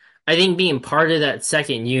I think being part of that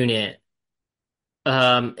second unit,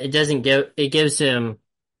 it gives him,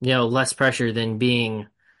 less pressure than being,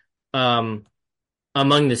 um,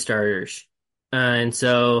 among the starters. And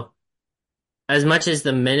so as much as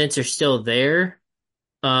the minutes are still there,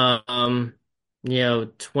 um,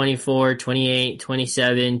 24, 28,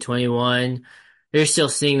 27, 21, they're still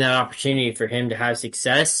seeing that opportunity for him to have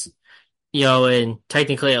success, and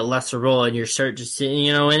technically a lesser role in your search,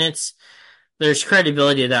 and there's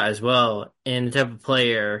credibility to that as well, and the type of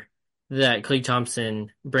player that Klay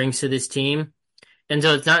Thompson brings to this team. And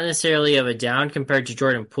so it's not necessarily of a down compared to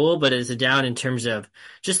Jordan Poole, but it's a down in terms of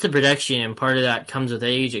just the production. And part of that comes with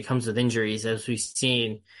age. It comes with injuries, as we've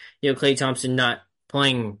seen, Klay Thompson not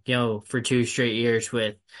playing, for 2 straight years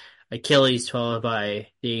with Achilles followed by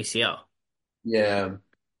the ACL. Yeah.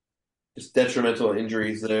 Just detrimental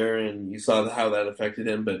injuries there, and you saw how that affected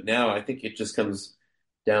him. But now I think it just comes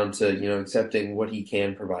down to, accepting what he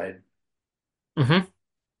can provide. Hmm.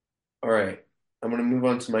 All right. I'm going to move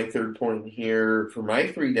on to my third point here. For my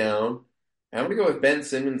three down, I'm going to go with Ben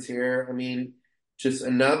Simmons here. I mean, just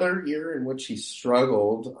another year in which he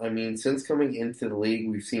struggled. I mean, since coming into the league,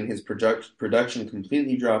 we've seen his production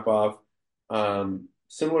completely drop off.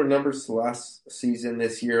 Similar numbers to last season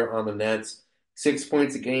this year on the Nets. 6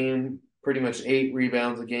 points a game, pretty much 8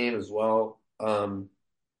 rebounds a game as well. A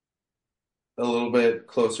little bit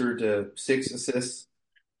closer to 6 assists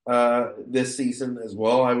this season as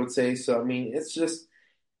well, I would say. So, I mean, it's just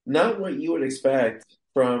not what you would expect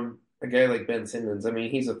from a guy like Ben Simmons. I mean,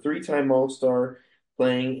 he's a three-time All-Star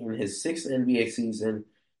playing in his sixth NBA season.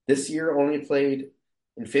 This year only played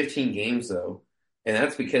in 15 games, though, and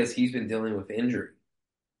that's because he's been dealing with injury.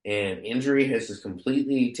 And injury has just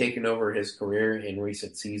completely taken over his career in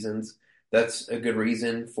recent seasons. That's a good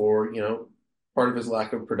reason for, part of his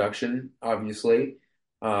lack of production, obviously.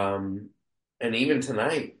 Um, and even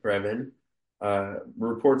tonight, Breven,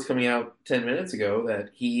 reports coming out 10 minutes ago that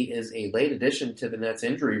he is a late addition to the Nets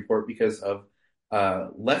injury report because of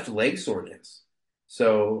left leg soreness.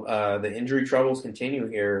 So the injury troubles continue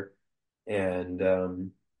here,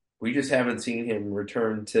 and we just haven't seen him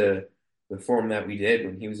return to the form that we did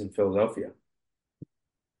when he was in Philadelphia.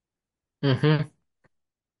 Hmm.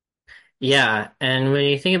 Yeah, and when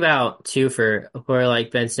you think about too for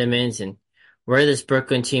like Ben Simmons and where this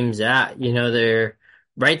Brooklyn team's at, they're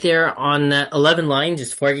right there on that 11 line,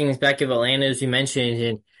 just 4 games back of Atlanta, as you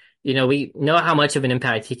mentioned, and we know how much of an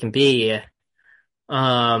impact he can be,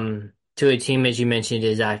 to a team as you mentioned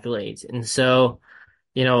his accolades, and so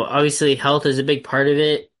obviously health is a big part of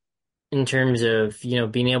it in terms of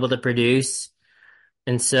being able to produce,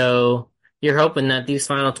 and so you're hoping that these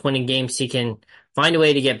final 20 games he can find a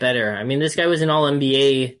way to get better. I mean, this guy was an all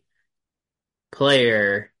NBA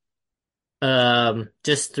player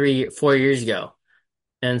just 4 years ago.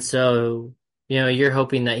 And so, you're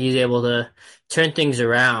hoping that he's able to turn things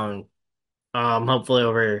around, hopefully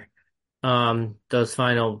over those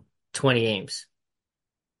final 20 games.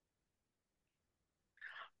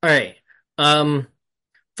 All right. Um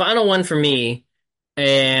Final one for me,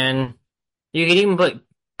 and you could even put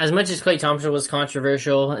as much as Klay Thompson was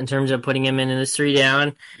controversial in terms of putting him in this three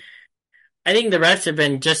down. I think the refs have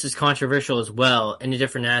been just as controversial as well in a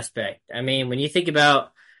different aspect. I mean, when you think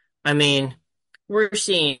about, I mean, we're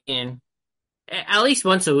seeing at least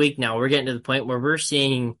once a week now, we're getting to the point where we're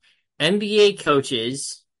seeing NBA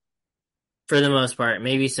coaches, for the most part,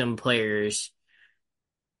 maybe some players,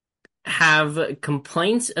 have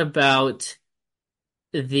complaints about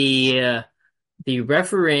the uh, the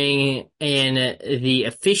refereeing and the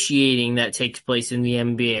officiating that takes place in the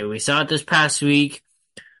NBA. We saw it this past week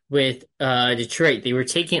with Detroit. They were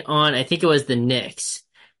taking on, I think it was the Knicks,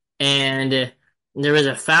 and there was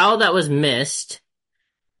a foul that was missed,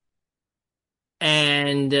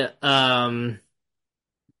 and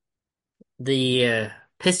the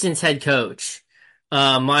Pistons head coach,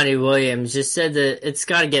 Monty Williams, just said that it's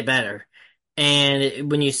got to get better.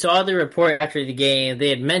 And when you saw the report after the game, they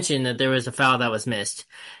had mentioned that there was a foul that was missed.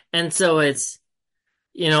 And so it's,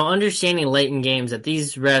 understanding late in games that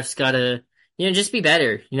these refs got to, just be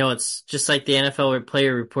better. It's just like the NFL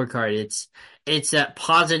player report card. It's that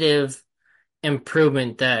positive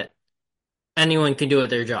improvement that anyone can do at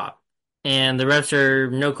their job. and the refs are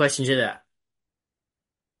no question to that.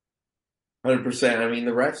 100%. I mean,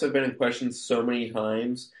 the refs have been in question so many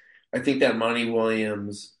times. I think that Monty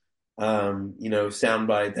Williams,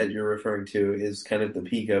 soundbite that you're referring to is kind of the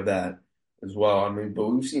peak of that as well. I mean, but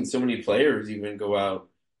we've seen so many players even go out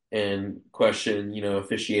and question,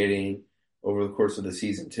 officiating over the course of the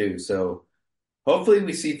season too. So hopefully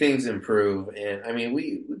we see things improve. And I mean,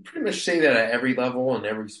 we pretty much say that at every level and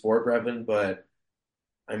every sport, Brevin, but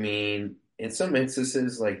I mean, in some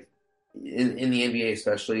instances, like in the NBA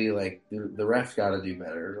especially, like the ref got to do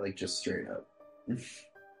better, like just straight up.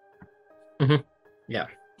 Hmm. Yeah.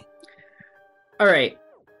 All right.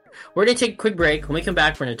 We're going to take a quick break. When we come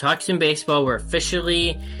back, we're going to talk some baseball. We're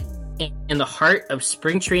officially in the heart of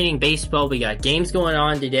spring training baseball. We got games going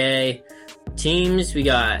on today. Teams,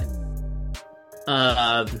 uh,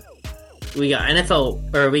 we got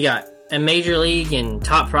NFL, or we got a major league and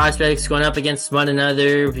top prospects going up against one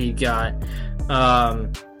another. We got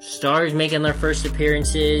stars making their first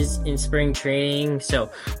appearances in spring training. So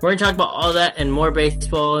we're going to talk about all that and more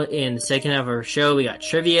baseball in the second half of our show. We got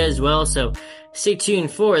trivia as well. So stay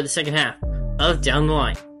tuned for the second half of Down the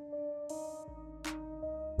Line.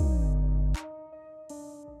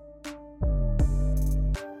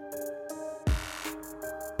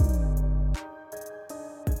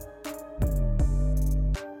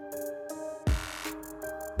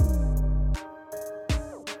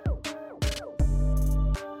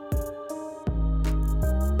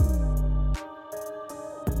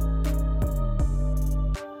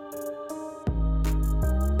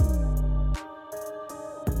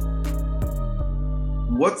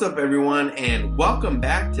 What's up, everyone, and welcome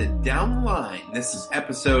back to Down the Line. This is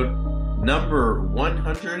episode number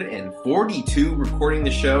 142, recording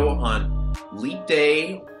the show on Leap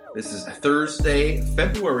Day. This is Thursday,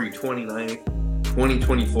 February 29th,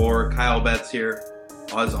 2024. Kyle Betts here,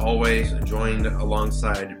 as always, joined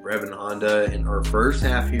alongside Breven Honda in our first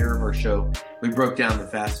half here of our show. We broke down the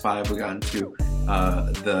Fast Five. We got into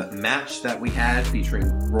the match that we had featuring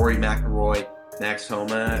Rory McIlroy, Max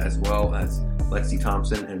Homa, as well as Lexi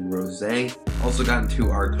Thompson and Rose. Also got into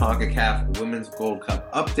our CONCACAF Women's Gold Cup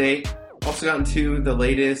update. Also got into the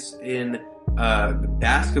latest in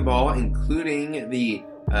basketball, including the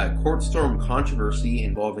court storm controversy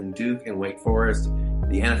involving Duke and Wake Forest.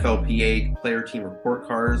 The NFLPA player team report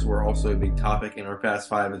cards were also a big topic in our Fast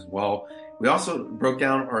Five as well. We also broke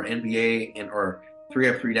down our NBA and our 3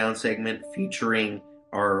 Up 3 Down segment featuring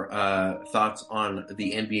our thoughts on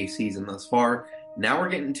the NBA season thus far. Now we're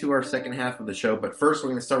getting to our second half of the show, but first we're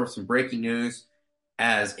going to start with some breaking news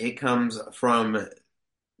as it comes from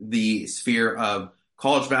the sphere of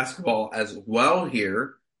college basketball as well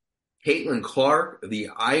here. Caitlin Clark, the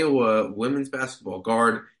Iowa women's basketball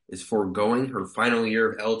guard, is foregoing her final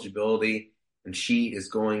year of eligibility, and she is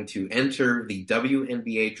going to enter the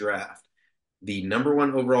WNBA draft. The number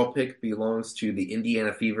one overall pick belongs to the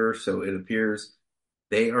Indiana Fever, so it appears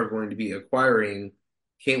they are going to be acquiring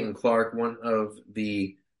Caitlin Clark, one of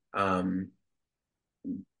the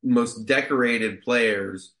most decorated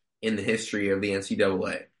players in the history of the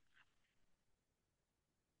NCAA.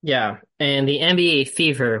 Yeah, and the NBA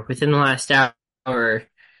Fever within the last hour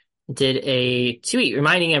did a tweet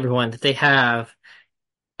reminding everyone that they have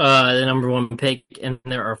the number one pick, and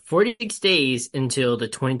there are 46 days until the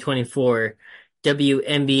 2024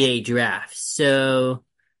 WNBA draft. So,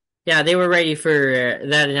 yeah, they were ready for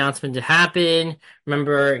that announcement to happen.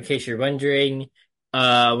 Remember, in case you're wondering,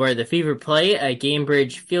 where the Fever play at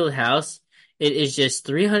Gamebridge Fieldhouse, it is just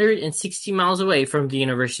 360 miles away from the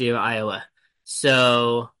University of Iowa.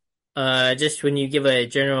 So, just when you give a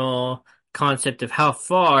general concept of how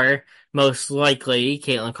far, most likely,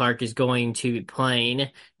 Caitlin Clark is going to be playing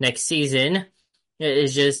next season, it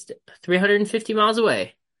is just 350 miles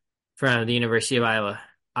away from the University of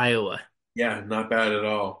Iowa. Yeah, not bad at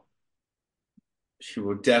all. She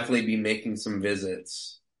will definitely be making some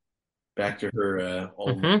visits back to her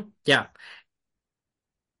alma. Yeah.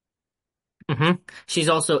 She's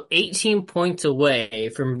also 18 points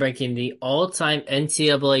away from breaking the all-time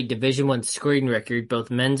NCAA Division I scoring record,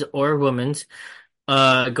 both men's or women's,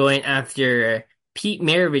 going after Pete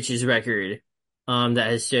Maravich's record, that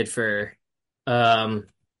has stood for, um,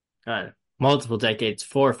 multiple decades,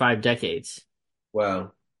 4 or 5 decades.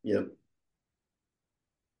 Wow. Yep.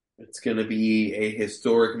 It's going to be a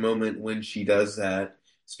historic moment when she does that.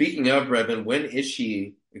 Speaking of Brevin, when is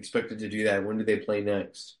she expected to do that? When do they play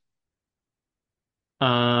next?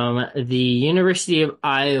 The University of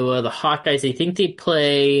Iowa, the Hawkeyes, I think they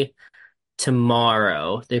play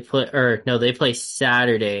tomorrow. They play, or no, they play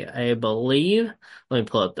Saturday, I believe. Let me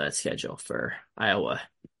pull up that schedule for Iowa.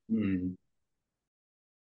 Hmm.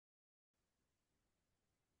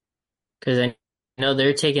 because I know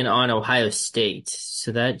they're taking on Ohio State.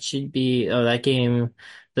 So that should be, oh, that game,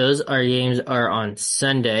 those are games are on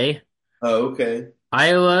Sunday. Oh, okay.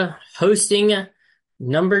 Iowa hosting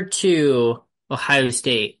number two, Ohio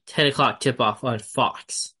State, 10 o'clock tip off on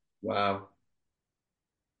Fox Wow.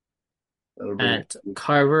 That'll bring at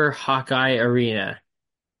Carver Hawkeye Arena.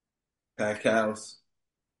 packed house.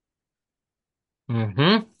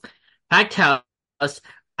 Mm-hmm. Packed house,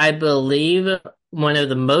 I believe one of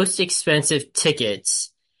the most expensive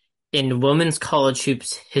tickets in women's college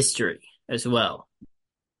hoops history as well.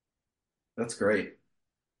 That's great.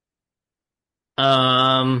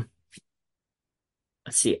 Um,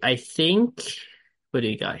 let's see. I think what do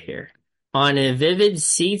you got here? On a Vivid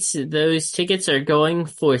Seats, those tickets are going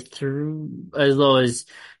for through as low as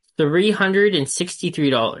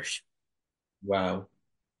 $363. Wow.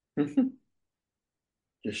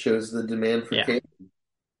 Just shows the demand for Yeah. cable.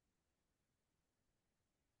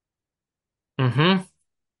 Mm-hmm.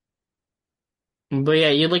 But yeah,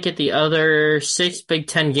 you look at the other six Big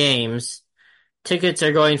Ten games, tickets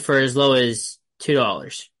are going for as low as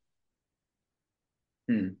 $2.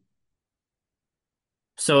 Hmm.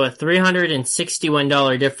 So a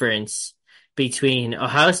 $361 difference between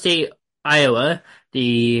Ohio State, Iowa,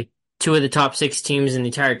 the two of the top six teams in the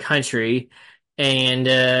entire country,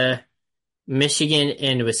 and Michigan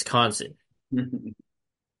and Wisconsin.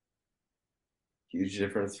 Huge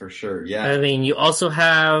difference for sure. I Yeah. mean, you also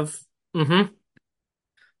have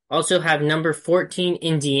also have number 14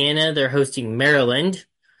 Indiana. They're hosting Maryland.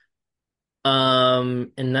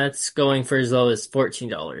 And that's going for as low as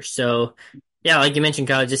 $14. So yeah, like you mentioned,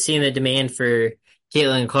 Kyle, just seeing the demand for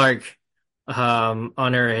Caitlin Clark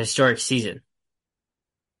on her historic season.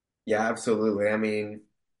 Yeah, absolutely. I mean,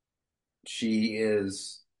 she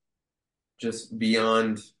is just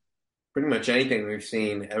beyond pretty much anything we've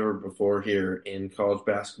seen ever before here in college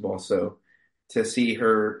basketball. So to see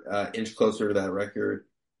her inch closer to that record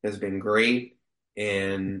has been great.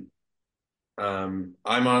 And I'm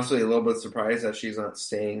honestly a little bit surprised that she's not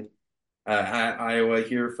staying at Iowa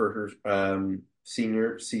here for her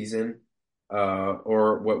senior season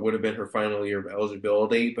or what would have been her final year of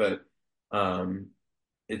eligibility. But um,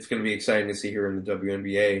 it's going to be exciting to see her in the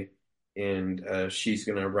WNBA, and she's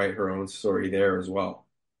going to write her own story there as well.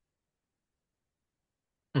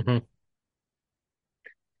 Hmm.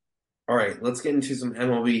 All right, let's get into some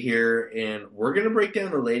MLB here, and we're going to break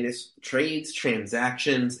down the latest trades,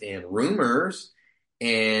 transactions, and rumors.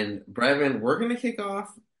 And Brevin, we're going to kick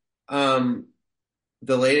off um,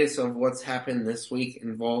 the latest of what's happened this week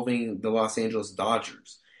involving the Los Angeles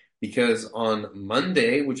Dodgers. Because on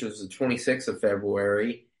Monday, which was the 26th of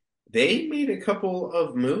February, they made a couple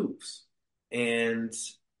of moves. And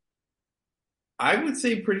I would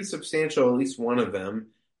say pretty substantial, at least one of them,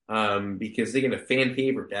 because they get a fan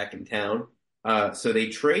favorite back in town. So they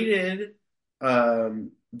traded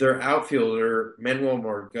their outfielder, Manuel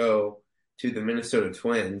Margot, to the Minnesota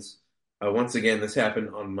Twins. Once again, this happened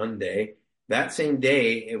on Monday. That same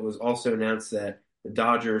day, it was also announced that the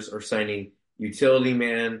Dodgers are signing utility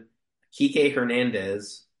man Kike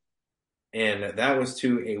Hernandez, and that was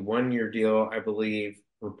to a 1 year deal, I believe,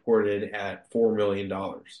 reported at $4 million.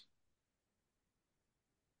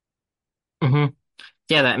 Hmm.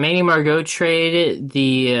 Yeah, that Manny Margot trade,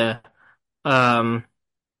 um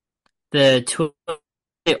the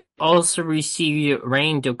Twins also received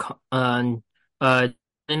Rain uh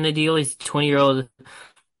in the deal. He's a 20-year-old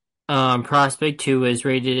prospect who was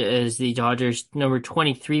rated as the Dodgers number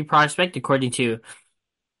 23 prospect according to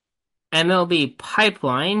MLB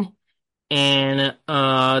Pipeline. And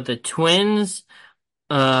the Twins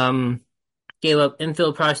um gave up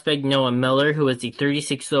infield prospect Noah Miller, who was the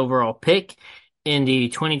 36th overall pick in the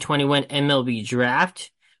 2021 MLB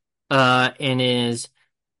draft, and is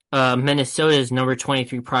Minnesota's number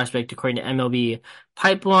 23 prospect according to MLB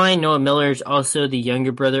Pipeline. Noah Miller is also the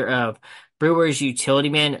younger brother of Brewers utility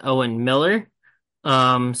man Owen Miller.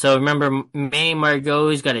 So remember, Manny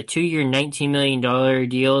Margot's got a 2 year, $19 million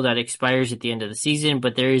deal that expires at the end of the season,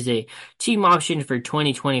 but there is a team option for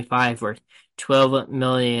 2025 worth $12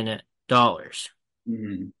 million.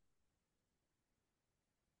 Mhm.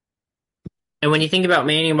 And when you think about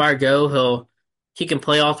Manny Margot, he can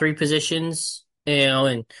play all three positions,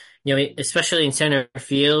 and especially in center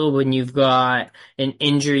field when you've got an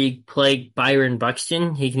injury plagued Byron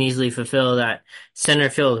Buxton, he can easily fulfill that center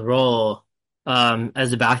field role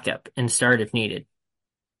as a backup and start if needed.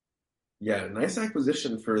 Yeah, nice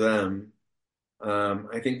acquisition for them.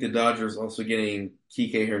 I think the Dodgers also getting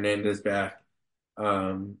Kike Hernandez back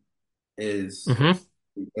is Hmm.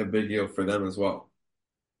 a big deal for them as well.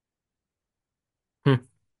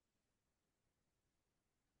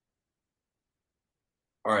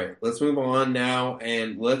 All right, let's move on now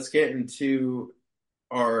and let's get into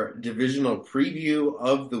our divisional preview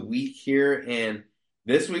of the week here. And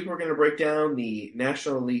this week we're going to break down the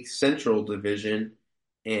National League Central Division,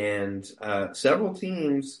 and several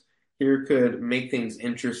teams here could make things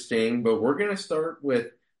interesting. But we're going to start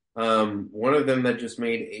with one of them that just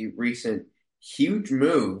made a recent huge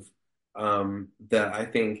move that I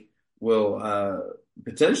think will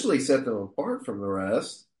potentially set them apart from the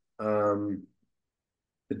rest. Um,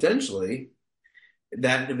 Potentially.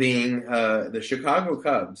 That being the Chicago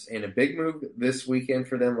Cubs, and a big move this weekend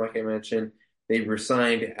for them, like I mentioned. They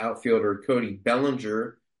re-signed outfielder Cody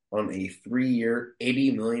Bellinger on a 3-year,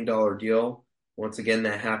 $80 million deal. Once again,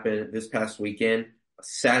 that happened this past weekend,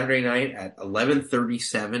 Saturday night at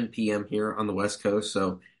 11:37 p.m. here on the West Coast.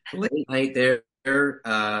 So late night there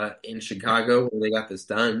in Chicago where they got this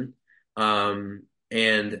done. And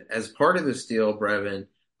as part of this deal, Brevin,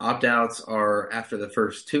 opt-outs are after the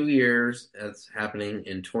first 2 years. That's happening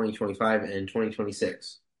in 2025 and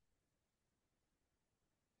 2026.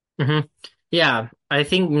 Hmm. Yeah, I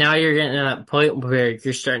think now you're getting to that point where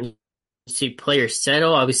you're starting to see players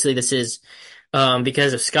settle. Obviously, this is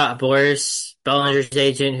because of Scott Boras, Bellinger's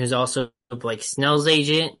agent, who's also Blake Snell's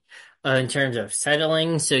agent, in terms of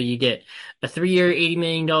settling. So you get a 3-year, $80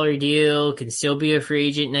 million deal, can still be a free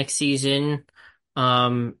agent next season.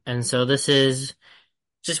 And so this is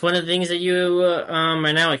just one of the things that you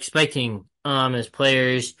are now expecting as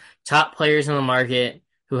players, top players on the market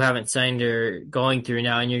who haven't signed or going through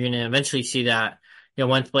now, and you're going to eventually see that,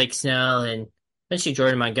 once Blake Snell and eventually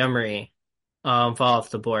Jordan Montgomery fall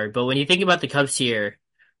off the board. But when you think about the Cubs here,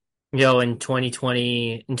 in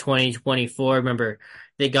 2020 and 2024, remember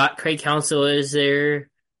they got Craig Counsell as their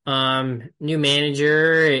new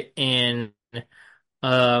manager, and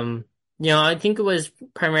um, I think it was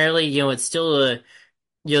primarily, it's still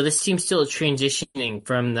this team's still transitioning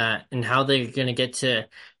from that and how they're going to get to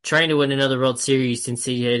trying to win another World Series since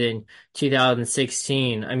they did in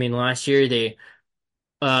 2016. I mean, last year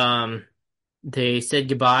um they said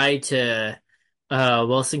goodbye to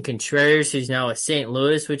Wilson Contreras, who's now with St.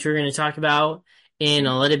 Louis, which we're going to talk about in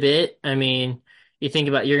a little bit. I mean, you think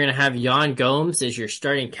about you're going to have Yan Gomes as your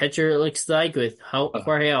starting catcher, it looks like, with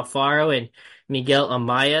Jorge Alfaro and Miguel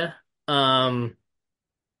Amaya.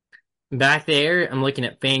 Back there, I'm looking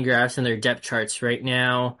at Fangraphs and their depth charts right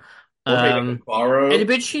now. Jorge It'd Alfaro, be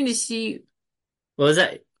interesting to see. What was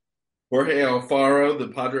that? Jorge Alfaro, the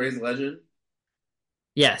Padres legend.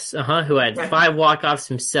 Yes, who had 5 walk-offs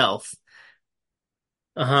himself.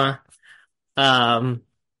 Uh-huh. Um,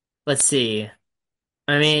 let's see.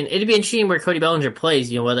 I mean, it'd be interesting where Cody Bellinger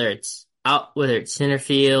plays, whether it's center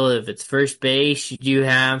field, if it's first base. You do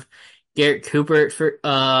have Garrett Cooper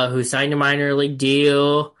who signed a minor league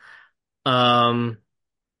deal. Um,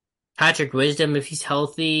 Patrick Wisdom, if he's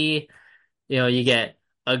healthy. You get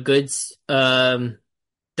a good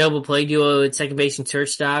double play duo at second base and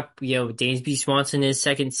shortstop. Dansby Swanson is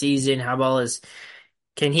second season. How about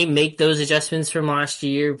can he make those adjustments from last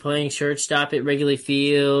year playing shortstop at Wrigley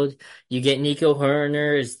Field? You get Nico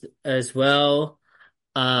Hoerner as well.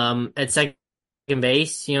 At second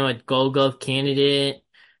base, a Gold Glove candidate.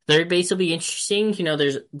 Third base will be interesting.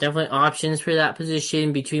 There's definitely options for that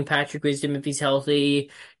position between Patrick Wisdom if he's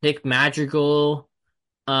healthy, Nick Madrigal,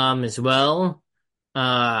 as well.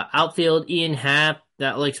 Outfield, Ian Happ,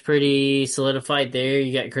 that looks pretty solidified there.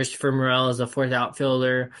 You got Christopher Morel as the fourth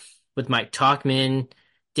outfielder with Mike Tauchman.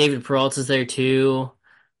 David Peralta's there too.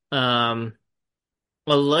 Um,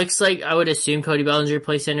 well, it looks like I would assume Cody Bellinger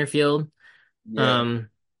plays center field. Yeah. Um,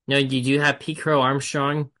 you do have Pete Crow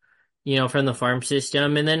Armstrong, from the farm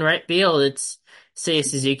system. And then right field, it's Seiya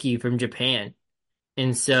Suzuki from Japan.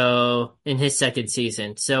 And so in his second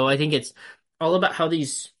season. So I think it's all about how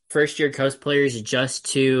these first year Cubs players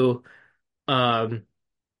adjust to, um,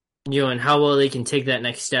 and how well they can take that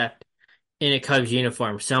next step in a Cubs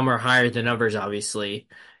uniform. Some are higher than others, obviously.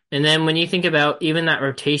 And then when you think about even that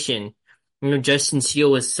rotation, Justin Steele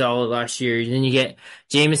was solid last year. Then you get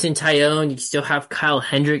Jameson Taillon. You still have Kyle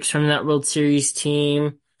Hendricks from that World Series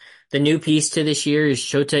team. The new piece to this year is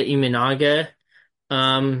Shota Imanaga.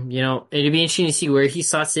 It'd be interesting to see where he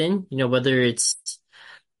slots in, whether it's,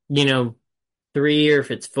 you know, 3 or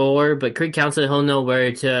if it's 4, but Craig Counsell, he'll know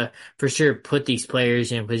where to for sure put these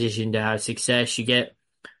players in a position to have success. You get,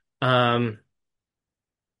 um,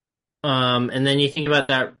 and then you think about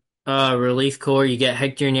that, relief core, you get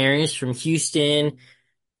Hector Neris from Houston,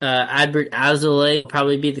 Adbert Alzolay will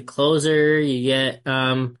probably be the closer. You get,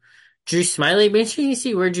 Drew Smiley. It'd be interesting to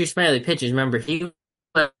see where Drew Smiley pitches.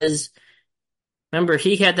 Was Remember,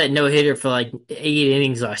 he had that no hitter for like 8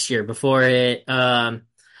 innings last year before it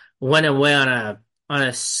went away on on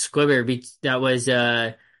a squibber that was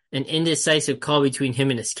an indecisive call between him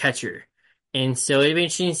and his catcher. And so it'd be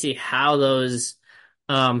interesting to see how those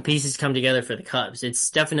pieces come together for the Cubs. It's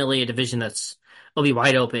definitely a division that's will be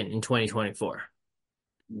wide open in 2024.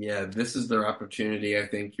 Yeah, this is their opportunity. I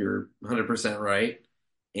think you're 100% right.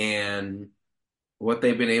 And what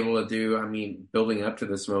they've been able to do, I mean, building up to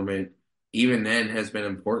this moment, even then has been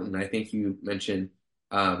important. I think you mentioned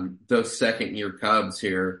those second year Cubs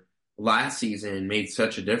here last season made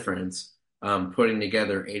such a difference, putting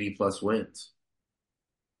together 80 plus wins.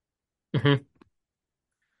 Hmm.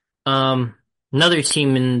 Um, Another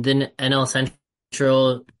team in the NL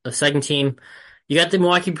Central, a second team. You got the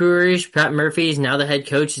Milwaukee Brewers. Pat Murphy's now the head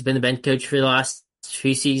coach. He's been the bench coach for the last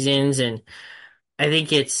few seasons, and I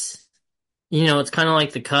think it's kind of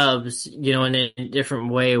like the Cubs, in a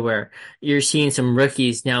different way where you're seeing some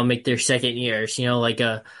rookies now make their second years, like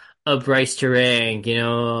a Bryce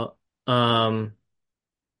Terang, um,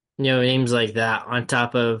 names like that on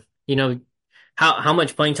top of, how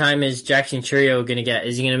much playing time is Jackson Churio going to get?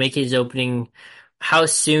 Is he going to make his opening? How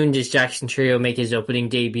soon does Jackson Churio make his opening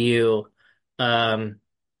debut, um,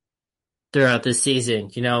 throughout the season?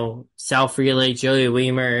 Sal Frelick, Joey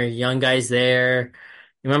Weimer, young guys there.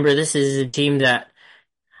 Remember, this is a team that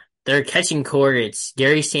their catching core, it's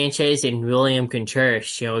Gary Sanchez and William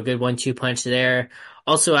Contreras, a good 1-2 punch there.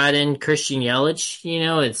 Also add in Christian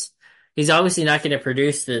Yelich, he's obviously not going to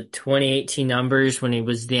produce the 2018 numbers when he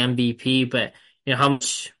was the MVP, but how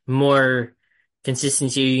much more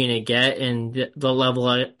consistency are you going to get and the level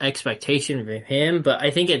of expectation from him? But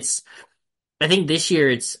I think this year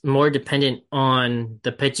it's more dependent on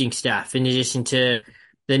the pitching staff in addition to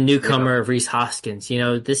the Yeah. newcomer of Rhys Hoskins.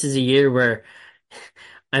 This is a year where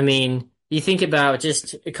you think about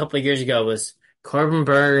just a couple of years ago, it was Corbin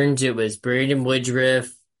Burns, it was Brandon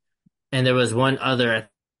Woodruff, and there was one other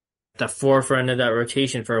at the forefront of that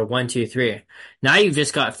rotation for a 1-2-3. Now you've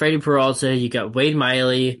just got Freddie Peralta, you got Wade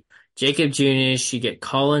Miley, Jacob Junish, you get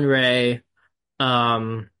Colin Ray,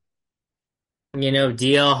 um,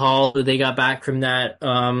 DL Hall, who they got back from that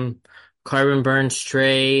Corbin Burns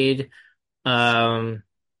trade. Um,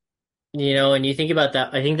 and you think about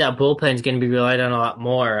that, I think that bullpen is going to be relied on a lot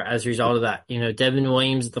more as a result of that. Devin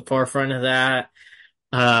Williams at the forefront of that.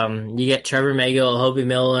 You get Trevor Megill, Hobie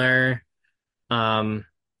Miller, um,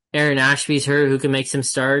 Aaron Ashby's hurt who can make some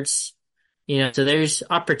starts. So there's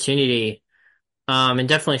opportunity, and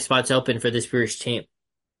definitely spots open for this Brewers team.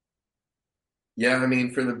 Yeah, I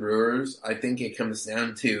mean, for the Brewers, I think it comes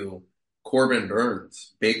down to Corbin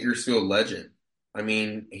Burns, Bakersfield legend. I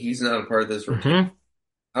mean, he's not a part of this rotation. Hmm.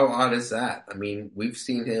 How odd is that? I mean, we've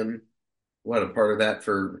seen him, what, a part of that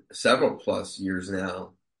for several plus years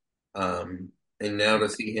now. Um, and now to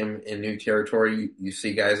see him in new territory, you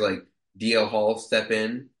see guys like DL Hall step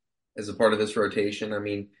in as a part of this rotation. I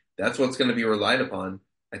mean, that's what's going to be relied upon,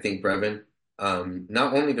 I think, Brevin.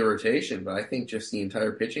 Not only the rotation, but I think just the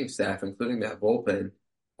entire pitching staff, including that bullpen.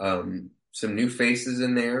 Some new faces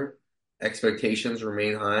in there. Expectations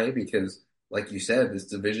remain high because, like you said, this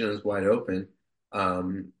division is wide open.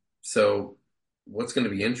 So what's going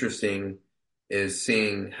to be interesting is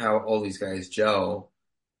seeing how all these guys gel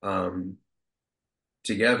um,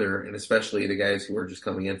 together, and especially the guys who are just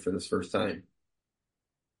coming in for this first time.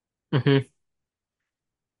 Hmm.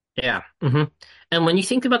 Yeah. Hmm. And when you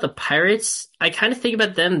think about the Pirates, I kind of think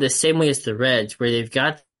about them the same way as the Reds, where they've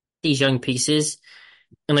got these young pieces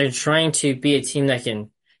and they're trying to be a team that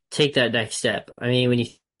can take that next step. When you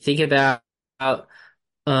think about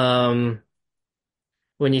um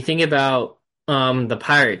when you think about the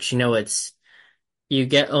Pirates, it's you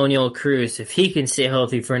get O'Neal Cruz. If he can stay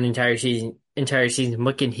healthy for an entire season,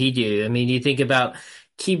 what can he do? You think about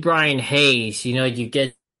Key Brian Hayes, you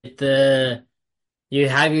get the you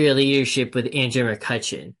have your leadership with Andrew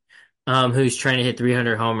McCutchen, who's trying to hit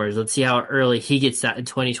 300 homers. Let's see how early he gets that in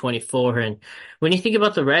 2024. And when you think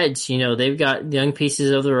about the Reds, they've got young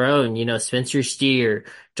pieces of their own. Spencer Steer,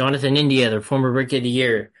 Jonathan India, their former Rookie of the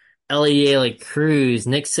Year, Ellie Cruz,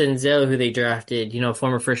 Nick Senzel, who they drafted,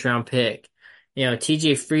 former first round pick.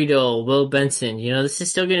 TJ Friedel, Will Benson. This is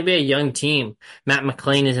still going to be a young team. Matt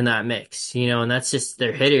McClain is in that mix. And that's just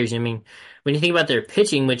their hitters. When you think about their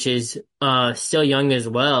pitching, which is still young as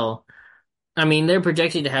well, they're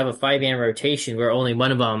projected to have a 5-man rotation where only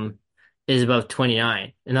one of them is above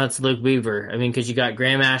 29, and that's Luke Weaver. Because you got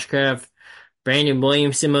Graham Ashcraft, Brandon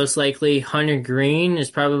Williamson most likely, Hunter Green is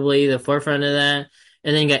probably the forefront of that,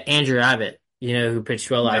 and then you got Andrew Abbott, who pitched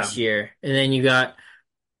well Yeah. last year, and then you got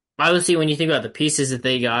obviously when you think about the pieces that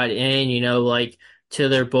they got in, like to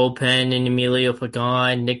their bullpen and Emilio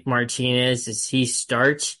Pagan, Nick Martinez as he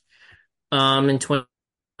starts in 2024.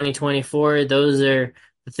 2024, those are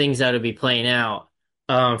the things that will be playing out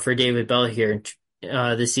for David Bell here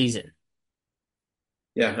this season.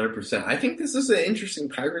 Yeah, 100%. I think this is an interesting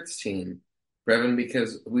Pirates team, Brevin,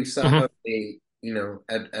 because we saw Hmm. how they,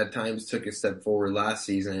 at times took a step forward last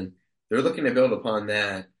season. They're looking to build upon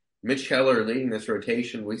that. Mitch Keller leading this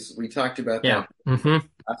rotation. We talked about Yeah. that Hmm.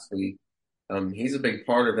 last week. He's a big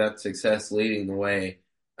part of that success, leading the way.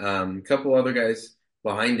 A couple other guys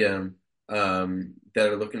behind him that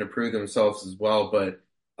are looking to prove themselves as well. But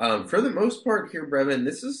for the most part here, Brevin,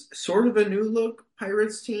 this is sort of a new look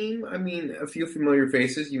Pirates team. I mean, a few familiar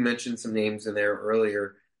faces. You mentioned some names in there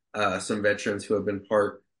earlier, some veterans who have been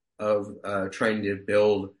part of trying to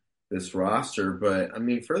build this roster. But I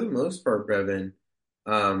mean, for the most part, Brevin,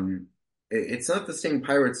 it's not the same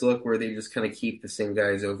Pirates look where they just kind of keep the same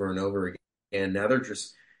guys over and over again. And now they're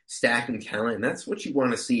just stacking talent, and that's what you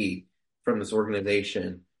want to see from this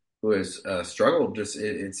organization who has struggled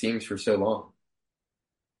it seems for so long.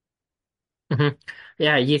 Hmm.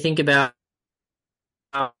 Yeah, you think about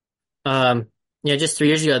Um, just 3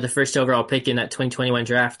 years ago, the first overall pick in that 2021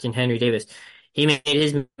 draft in Henry Davis, he made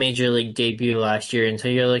his major league debut last year. And so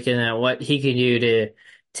you're looking at what he could do to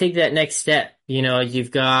take that next step.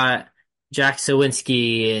 You've got Jack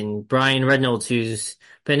Sawinski and Brian Reynolds, who's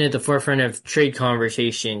been at the forefront of trade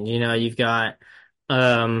conversation. You've got,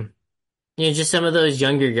 um, just some of those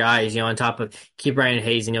younger guys, on top of Key Brian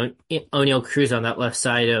Hayes and, O'Neal Cruz on that left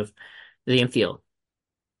side of the infield.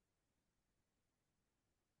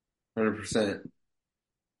 100%.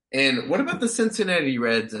 And what about the Cincinnati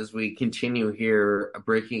Reds as we continue here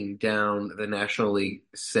breaking down the National League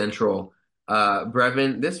Central?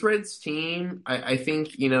 Brevin, this Reds team, I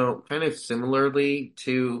think, kind of similarly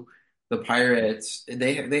to the Pirates,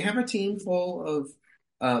 they have a team full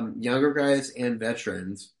of younger guys and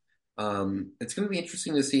veterans. It's going to be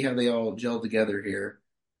interesting to see how they all gel together here.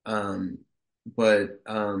 Um, but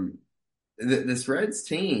th this Reds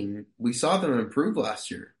team, we saw them improve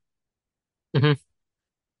last year. Mhm.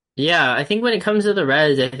 Yeah, I think when it comes to the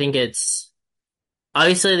Reds, I think it's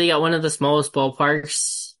obviously they got one of the smallest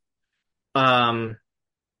ballparks um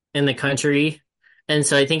in the country. And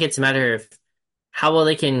so I think it's a matter of how well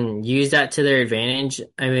they can use that to their advantage.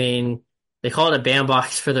 I mean, they call it a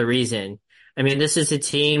bandbox for the reason. I mean, this is a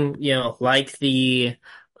team,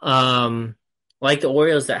 um, like the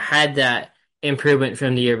Orioles that had that improvement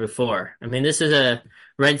from the year before. I mean, this is a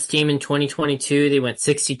Reds team in 2022. They went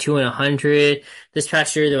 62 and 100. This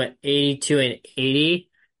past year, they went 82 and 80,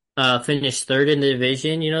 finished third in the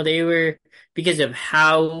division. They were, because of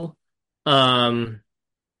how, um,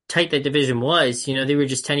 tight that division was, they were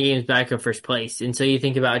just 10 games back of first place. And so you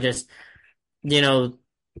think about just, you know,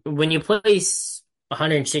 when you play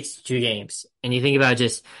 162 games and you think about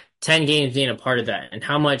just 10 games being a part of that and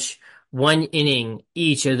how much one inning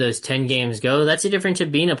each of those 10 games go, that's the difference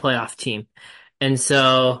of being a playoff team. And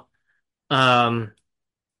so, um,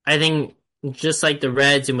 I think just like the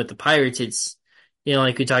Reds and with the Pirates, it's,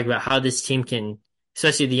 like we talked about how this team can,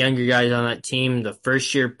 especially the younger guys on that team, the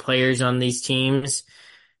first year players on these teams,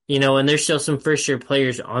 and there's still some first year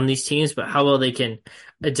players on these teams, but how well they can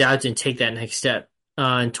adapt and take that next step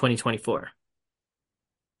in 2024.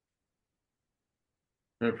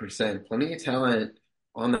 100%. Plenty of talent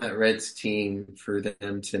on that Reds team for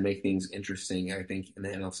them to make things interesting, I think, in the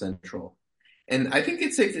NL Central. And I think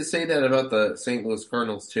it's safe to say that about the St. Louis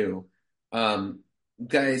Cardinals, too. Um,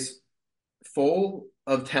 Guys, full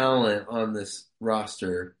of talent on this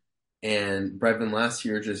roster, and Brevin last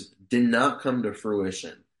year just did not come to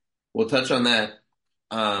fruition. We'll touch on that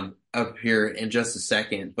up here in just a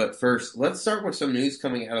second. But first, let's start with some news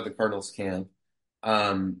coming out of the Cardinals camp.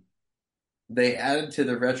 Um, they added to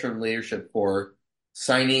the veteran leadership core,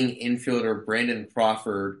 signing infielder Brandon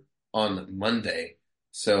Crawford on Monday.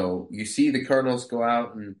 So you see the Cardinals go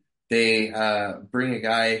out and they bring a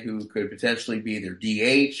guy who could potentially be their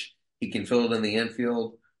DH. He can fill it in the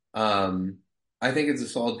infield. Um, I think it's a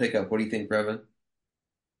solid pickup. What do you think, Brevin?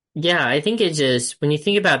 Yeah, I think it's just when you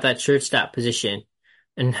think about that shortstop position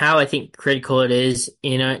and how I think critical it is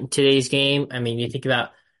in today's game. I mean, you think about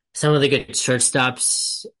some of the good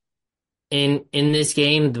shortstops in this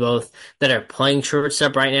game, both that are playing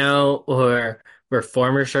shortstop right now or were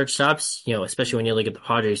former shortstops, especially when you look at the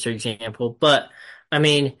Padres, for example. But I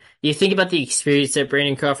mean, you think about the experience that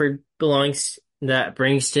Brandon Crawford brings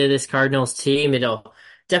to this Cardinals team, it'll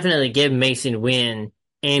definitely give Mason Wynn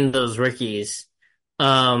and those rookies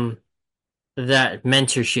um that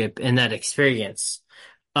mentorship and that experience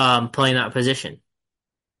playing that position.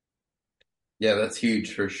 Yeah, that's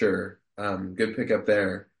huge for sure. Good pickup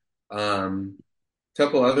there.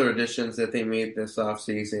 Couple other additions that they made this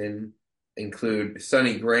offseason include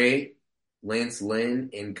Sonny Gray, Lance Lynn,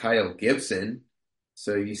 and Kyle Gibson.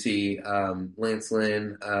 So you see Lance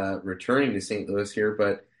Lynn returning to St. Louis here.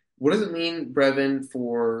 But what does it mean, Brevin,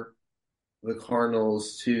 for the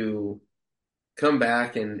Cardinals to come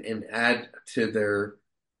back and add to their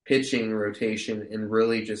pitching rotation and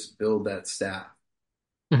really just build that staff?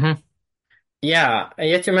 Hmm. Yeah,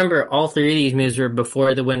 you have to remember all three of these moves were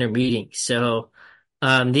before the winter meeting. So,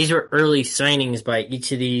 these were early signings by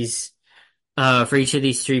each of these, for each of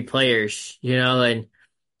these three players, and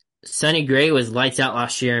Sonny Gray was lights out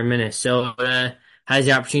last year in Minnesota, has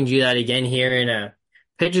the opportunity to do that again here in a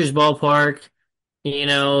pitcher's ballpark.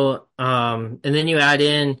 And then you add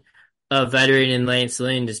in a veteran in Lance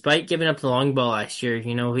Lynn, despite giving up the long ball last year,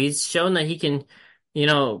 he's shown that he can,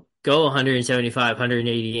 go 175,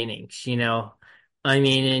 180 innings, I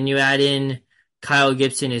mean, and you add in Kyle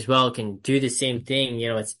Gibson as well, can do the same thing,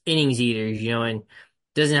 it's innings eaters, and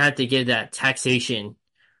doesn't have to give that taxation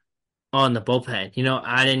on the bullpen,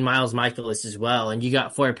 add in Miles Michaelis as well, and you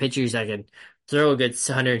got four pitchers that can throw a good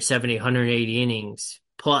 170, 180 innings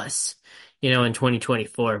plus, in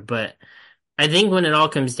 2024. But I think when it all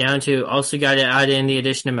comes down to, also got to add in the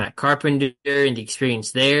addition of Matt Carpenter and the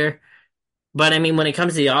experience there. But I mean, when it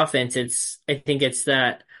comes to the offense, I think it's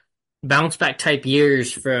that bounce back type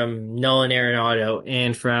years from Nolan Arenado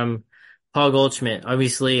and from Paul Goldschmidt.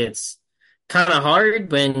 Obviously, it's kind of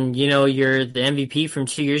hard when, you're the MVP from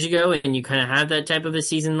 2 years ago and you kind of have that type of a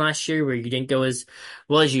season last year where you didn't go as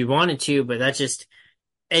well as you wanted to, but it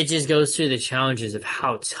just goes through the challenges of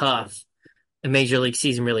how tough a major league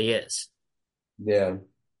season really is. Yeah,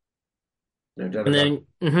 no doubt And about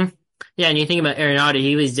then, yeah, and you think about Arenado,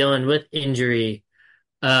 he was dealing with injury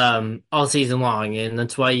all season long, and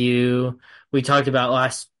that's why we talked about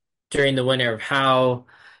last during the winter of how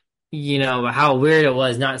weird it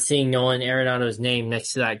was not seeing Nolan Arenado's name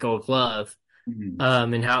next to that Gold Glove, it.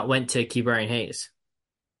 and how it went to Key Brian Hayes.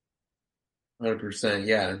 100%.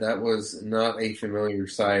 Yeah, that was not a familiar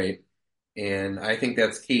sight. And I think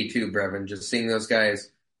that's key too, Brevin, just seeing those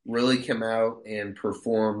guys really come out and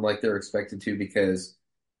perform like they're expected to because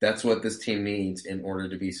that's what this team needs in order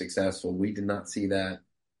to be successful. We did not see that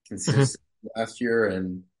Hmm. consistent last year,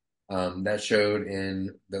 and that showed in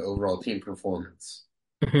the overall team performance.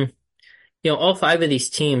 Hmm. All five of these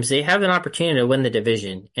teams, they have an opportunity to win the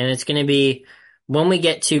division, and it's going to be when we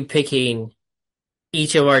get to picking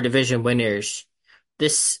each of our division winners.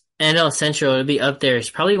 This NL Central will be up there. It's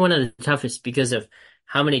probably one of the toughest because of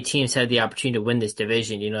how many teams had the opportunity to win this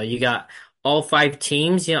division. You got all five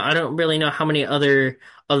teams. I don't really know how many other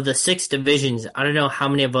of the six divisions. I don't know how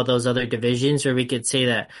many of all those other divisions where we could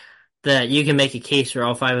say that you can make a case for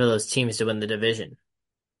all five of those teams to win the division.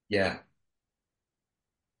 Yeah,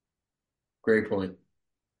 great point.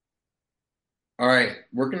 All right,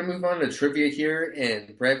 we're going to move on to trivia here.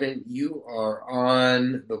 And Brevin, you are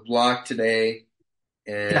on the block today.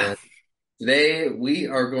 Yeah, And today we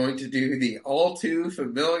are going to do the all too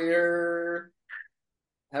familiar.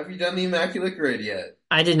 Have you done the Immaculate Grid yet?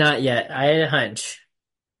 I did not yet. I had a hunch.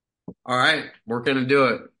 All right, we're going to do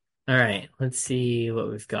it. All right, let's see what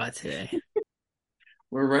we've got today.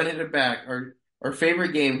 We're running it back. Our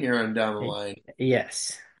favorite game here on Down the Line,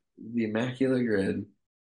 Yes. the Immaculate Grid.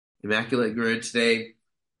 Immaculate Grid today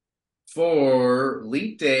for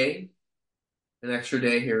Leap Day, an extra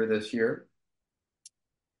day here this year.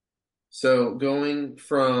 So going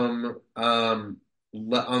from from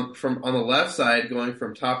on the left side, going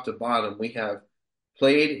from top to bottom, we have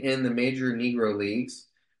played in the major Negro leagues.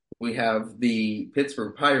 We have the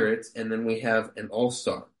Pittsburgh Pirates, and then we have an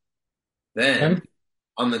All-Star. Then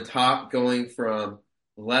on the top, going from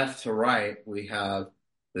left to right, we have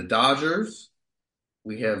the Dodgers,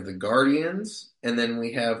 we have the Guardians, and then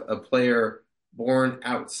we have a player born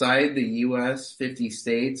outside the U.S., 50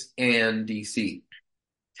 states, and D.C.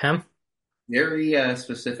 Okay. Very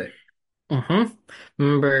specific. Mm-hmm.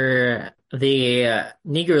 Remember the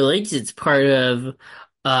Negro Leagues? It's part of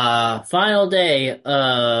final day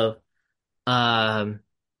of um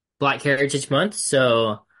Black Heritage Month,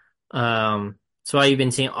 so that's why you've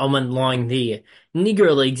been seeing all month long the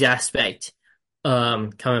Negro Leagues aspect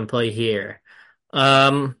come and play here.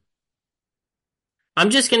 Um, I'm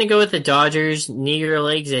just gonna go with the Dodgers Negro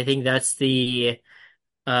Leagues. I think that's the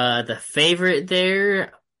favorite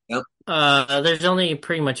there. Yep. There's only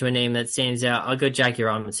pretty much a name that stands out. I'll go Jackie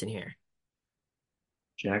Robinson here.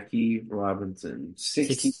 Jackie Robinson,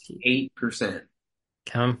 60. 68%.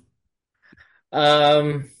 Come.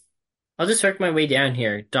 Um, I'll just work my way down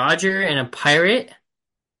here. Dodger and a Pirate.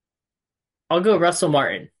 I'll go Russell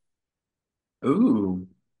Martin. Ooh,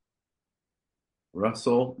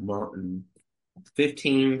 Russell Martin,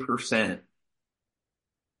 15%.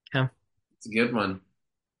 It's a good one.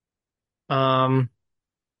 Um,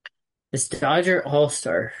 this Dodger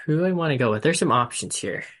All-Star. Who do I want to go with? There's some options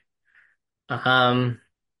here. Um,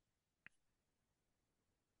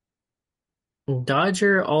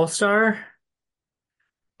 Dodger All-Star.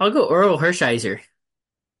 I'll go Oral Hershiser.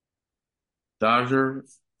 Dodger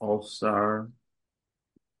All-Star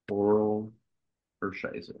Oral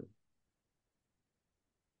Hershiser.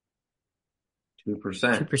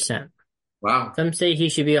 2%. 2%. Wow. Some say he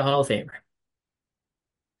should be a Hall of Famer.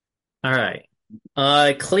 All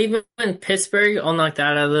right. Cleveland, Pittsburgh. I'll knock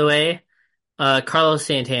that out of the way. Carlos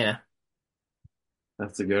Santana.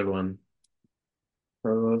 That's a good one.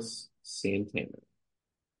 Carlos Santana.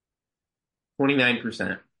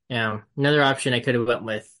 29%. Yeah. Another option I could have went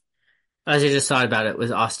with, as I just thought about it,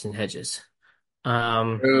 was Austin Hedges.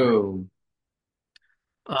 Um, Oh,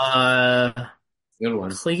 uh, good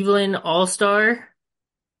one. Cleveland All-Star.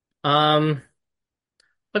 Um,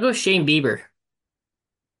 I'll go Shane Bieber.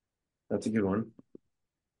 That's a good one.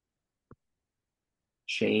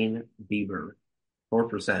 Shane Bieber.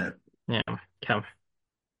 4%. Yeah. Okay.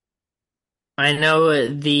 I know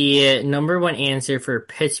the number one answer for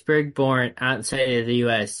Pittsburgh born outside of the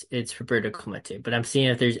US, it's Roberto Clemente, but I'm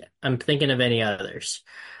thinking of any others.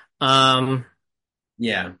 Um,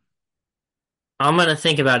 Yeah. I'm gonna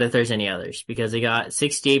think about if there's any others because they got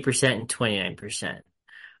 68% and 29%.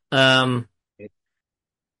 Um,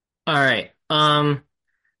 all right.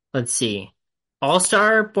 Let's see.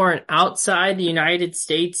 All-star born outside the United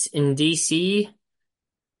States in DC.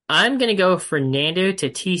 I'm gonna go Fernando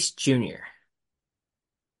Tatis Jr.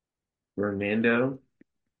 Fernando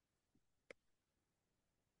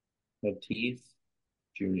Tatis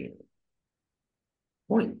Jr.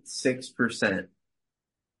 0.6%.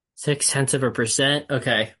 0.6%.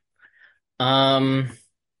 Okay. Um,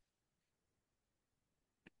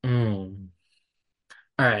 all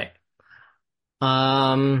right.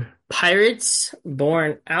 Pirates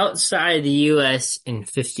born outside the US in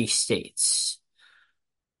 50 states.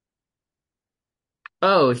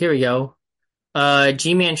 Oh, here we go.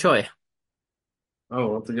 G-Man Choi.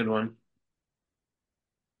 Oh, that's a good one.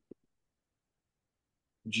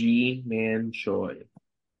 G-Man Choi.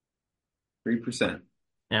 3%.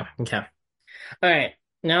 Yeah, okay. All right.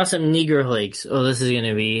 Now some Negro Leagues. Oh, this is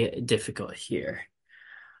gonna be difficult here.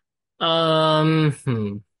 Um,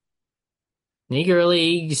 hmm. Negro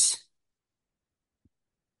Leagues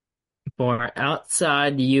born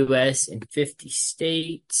outside the US in 50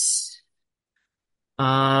 states.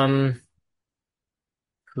 Um,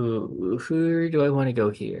 who do I want to go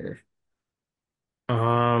here?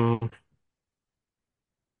 Um,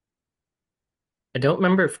 I don't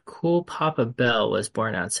remember if Cool Papa Bell was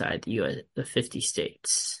born outside the US, the 50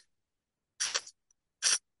 states.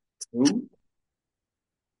 Who?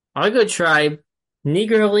 I'll go try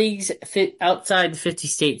Negro Leagues fit outside the 50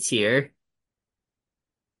 states here.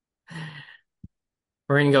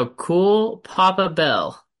 We're gonna go Cool Papa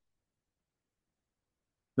Bell.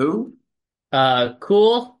 Who? Cool,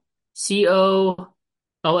 Cool.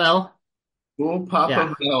 Cool Papa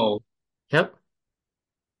Yeah. Bell. Yep.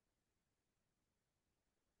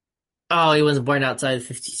 Oh, he wasn't born outside the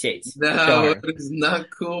 50 states. No, it Darn. is not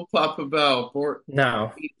Cool Papa Bell.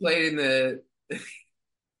 No. He played in the No.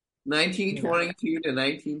 1922 to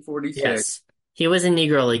 1946. Yes. He was a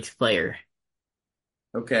Negro Leagues player.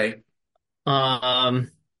 Okay.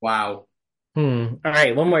 Um, Wow. All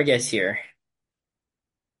right, one more guess here.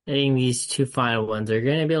 I think these two final ones are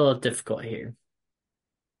going to be a little difficult here.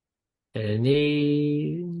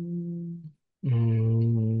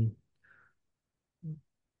 Mm,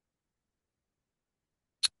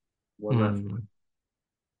 One left. hmm.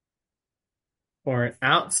 Or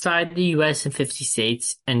outside the US and 50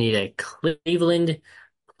 states, I need a Cleveland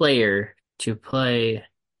player to play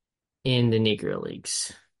in the Negro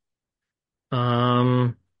Leagues.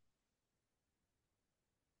 Um,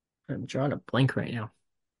 I'm drawing a blank right now.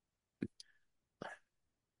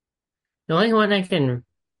 The only one I can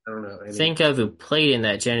I don't know any. think of who played in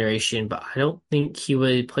that generation, but I don't think he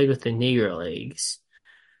would played with the Negro Leagues.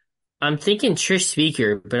 I'm thinking Trish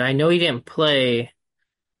Speaker, but I know he didn't play.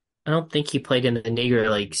 I don't think he played in the Negro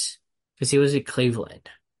Leagues because he was at Cleveland.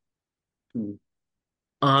 Hmm.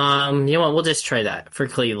 You know what? We'll just try that for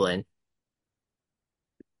Cleveland.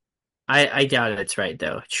 I doubt it's right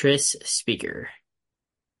though. Tris Speaker.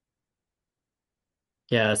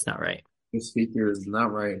 Yeah, that's not right. The speaker is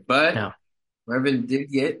not right, but No. Brevin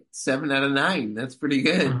did get 7 out of 9. That's pretty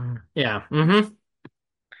good. Yeah. Mm-hmm.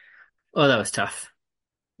 Oh, that was tough.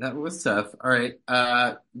 That was tough. All right.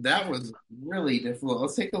 That was really difficult.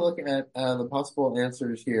 Let's take a look at the possible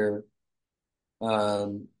answers here.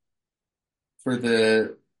 Um, for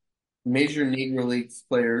the Major Negro Leagues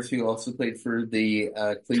players who also played for the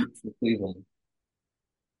for Cleveland.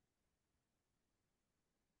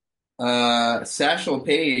 Satchel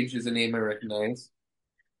Paige is a name I recognize.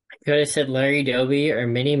 Could have said Larry Doby or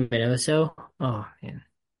Minnie Minoso. Oh man.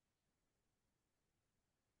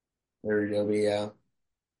 There we go. Yeah.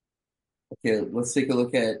 Okay, let's take a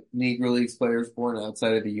look at Negro Leagues players born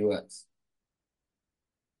outside of the U.S.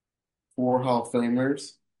 Four Hall of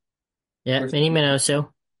Famers. Yeah, First, Minnie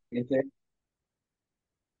Minoso.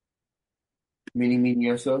 Mini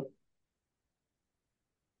Minioso.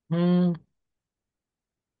 Hmm.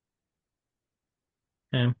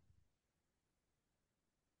 Yeah.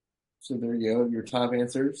 So there you go. Your top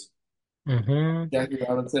answers. Mm-hmm. Jackie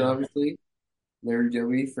Robinson, obviously. Larry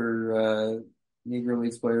Joey for Negro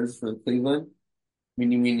Leagues players for Cleveland.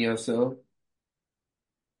 Mini Minioso.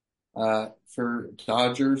 For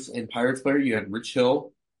Dodgers and Pirates player, you had Rich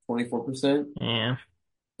Hill, 24%. Yeah.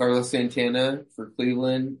 Carlos Santana for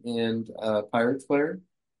Cleveland and Pirates player.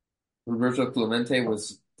 Roberto Clemente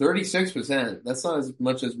was 36%. That's not as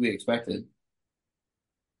much as we expected.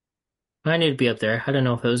 I need to be up there. I don't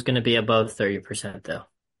know if it was going to be above 30% though.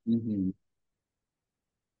 Mm-hmm.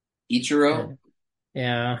 Ichiro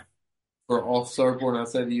Yeah. for All-Star born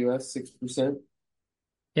outside the U.S., 6%.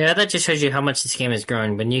 Yeah, that just shows you how much this game has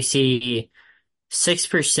grown. When you see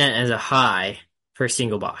 6% as a high for a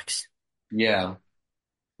single box. Yeah,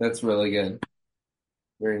 that's really good.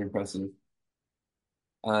 Very impressive.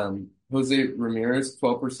 Jose Ramirez,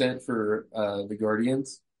 12% for the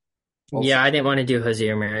Guardians. Also, Yeah, I didn't want to do Jose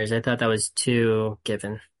Ramirez. I thought that was too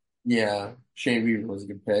given. yeah, Shane Bieber was a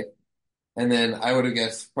good pick. And then I would have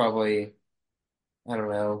guessed probably, I don't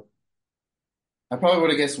know, I probably would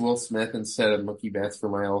have guessed Will Smith instead of Mookie Betts for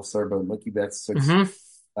my All-Star, but Mookie Betts Mm-hmm.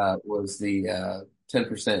 was the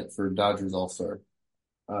 10% for Dodgers All-Star.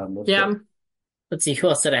 Most Yeah. Let's see, who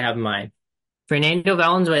else did I have in mind? Fernando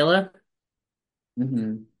Valenzuela,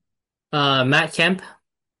 mm-hmm. Matt Kemp,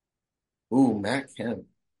 Ooh, Matt Kemp.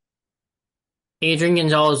 Adrian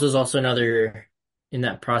Gonzalez was also another in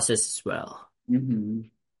that process as well. Mm-hmm.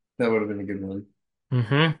 That would have been a good one.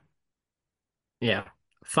 Mm-hmm. Yeah.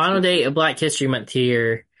 Final day of Black History Month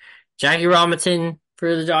here. Jackie Robinson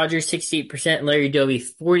for the Dodgers, 68%, Larry Doby,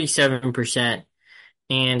 47%,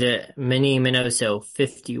 and Minnie Minoso,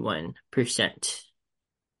 51%.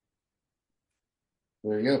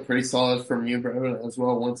 There you go. Pretty solid from you, Brevin, as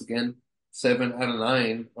well. Once again, 7 out of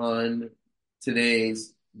 9 on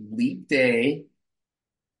today's Leap Day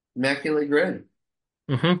Immaculate Grid.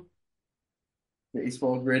 Mm-hmm.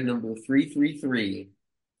 Baseball grid number 333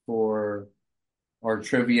 for our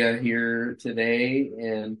trivia here today.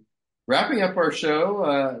 And wrapping up our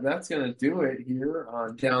show, that's going to do it here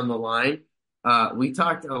on Down the Line. We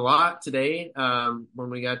talked a lot today when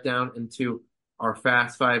we got down into our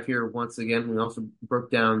Fast Five here once again. We also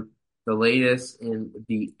broke down the latest in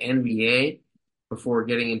the NBA before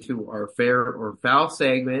getting into our fair or foul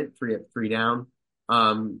segment, three up, three down.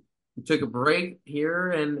 We took a break here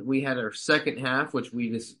and we had our second half, which we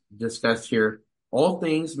just discussed here. All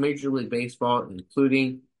things Major League Baseball,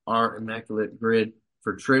 including our Immaculate Grid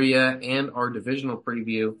for trivia and our divisional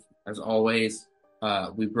preview. As always,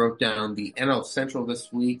 we broke down the NL Central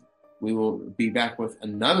this week. We will be back with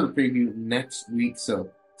another preview next week, so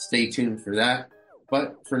stay tuned for that.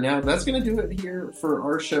 But for now, that's going to do it here for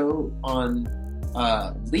our show on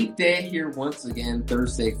Leap Day here once again,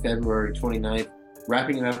 Thursday, February 29th.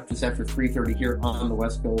 Wrapping it up just after 3:30 here on the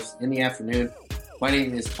West Coast in the afternoon. My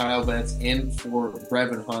name is Kyle Betts, in for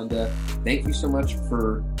Breven Honda. Thank you so much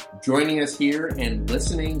for joining us here and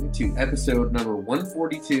listening to episode number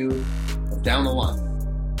 142 of Down the Line.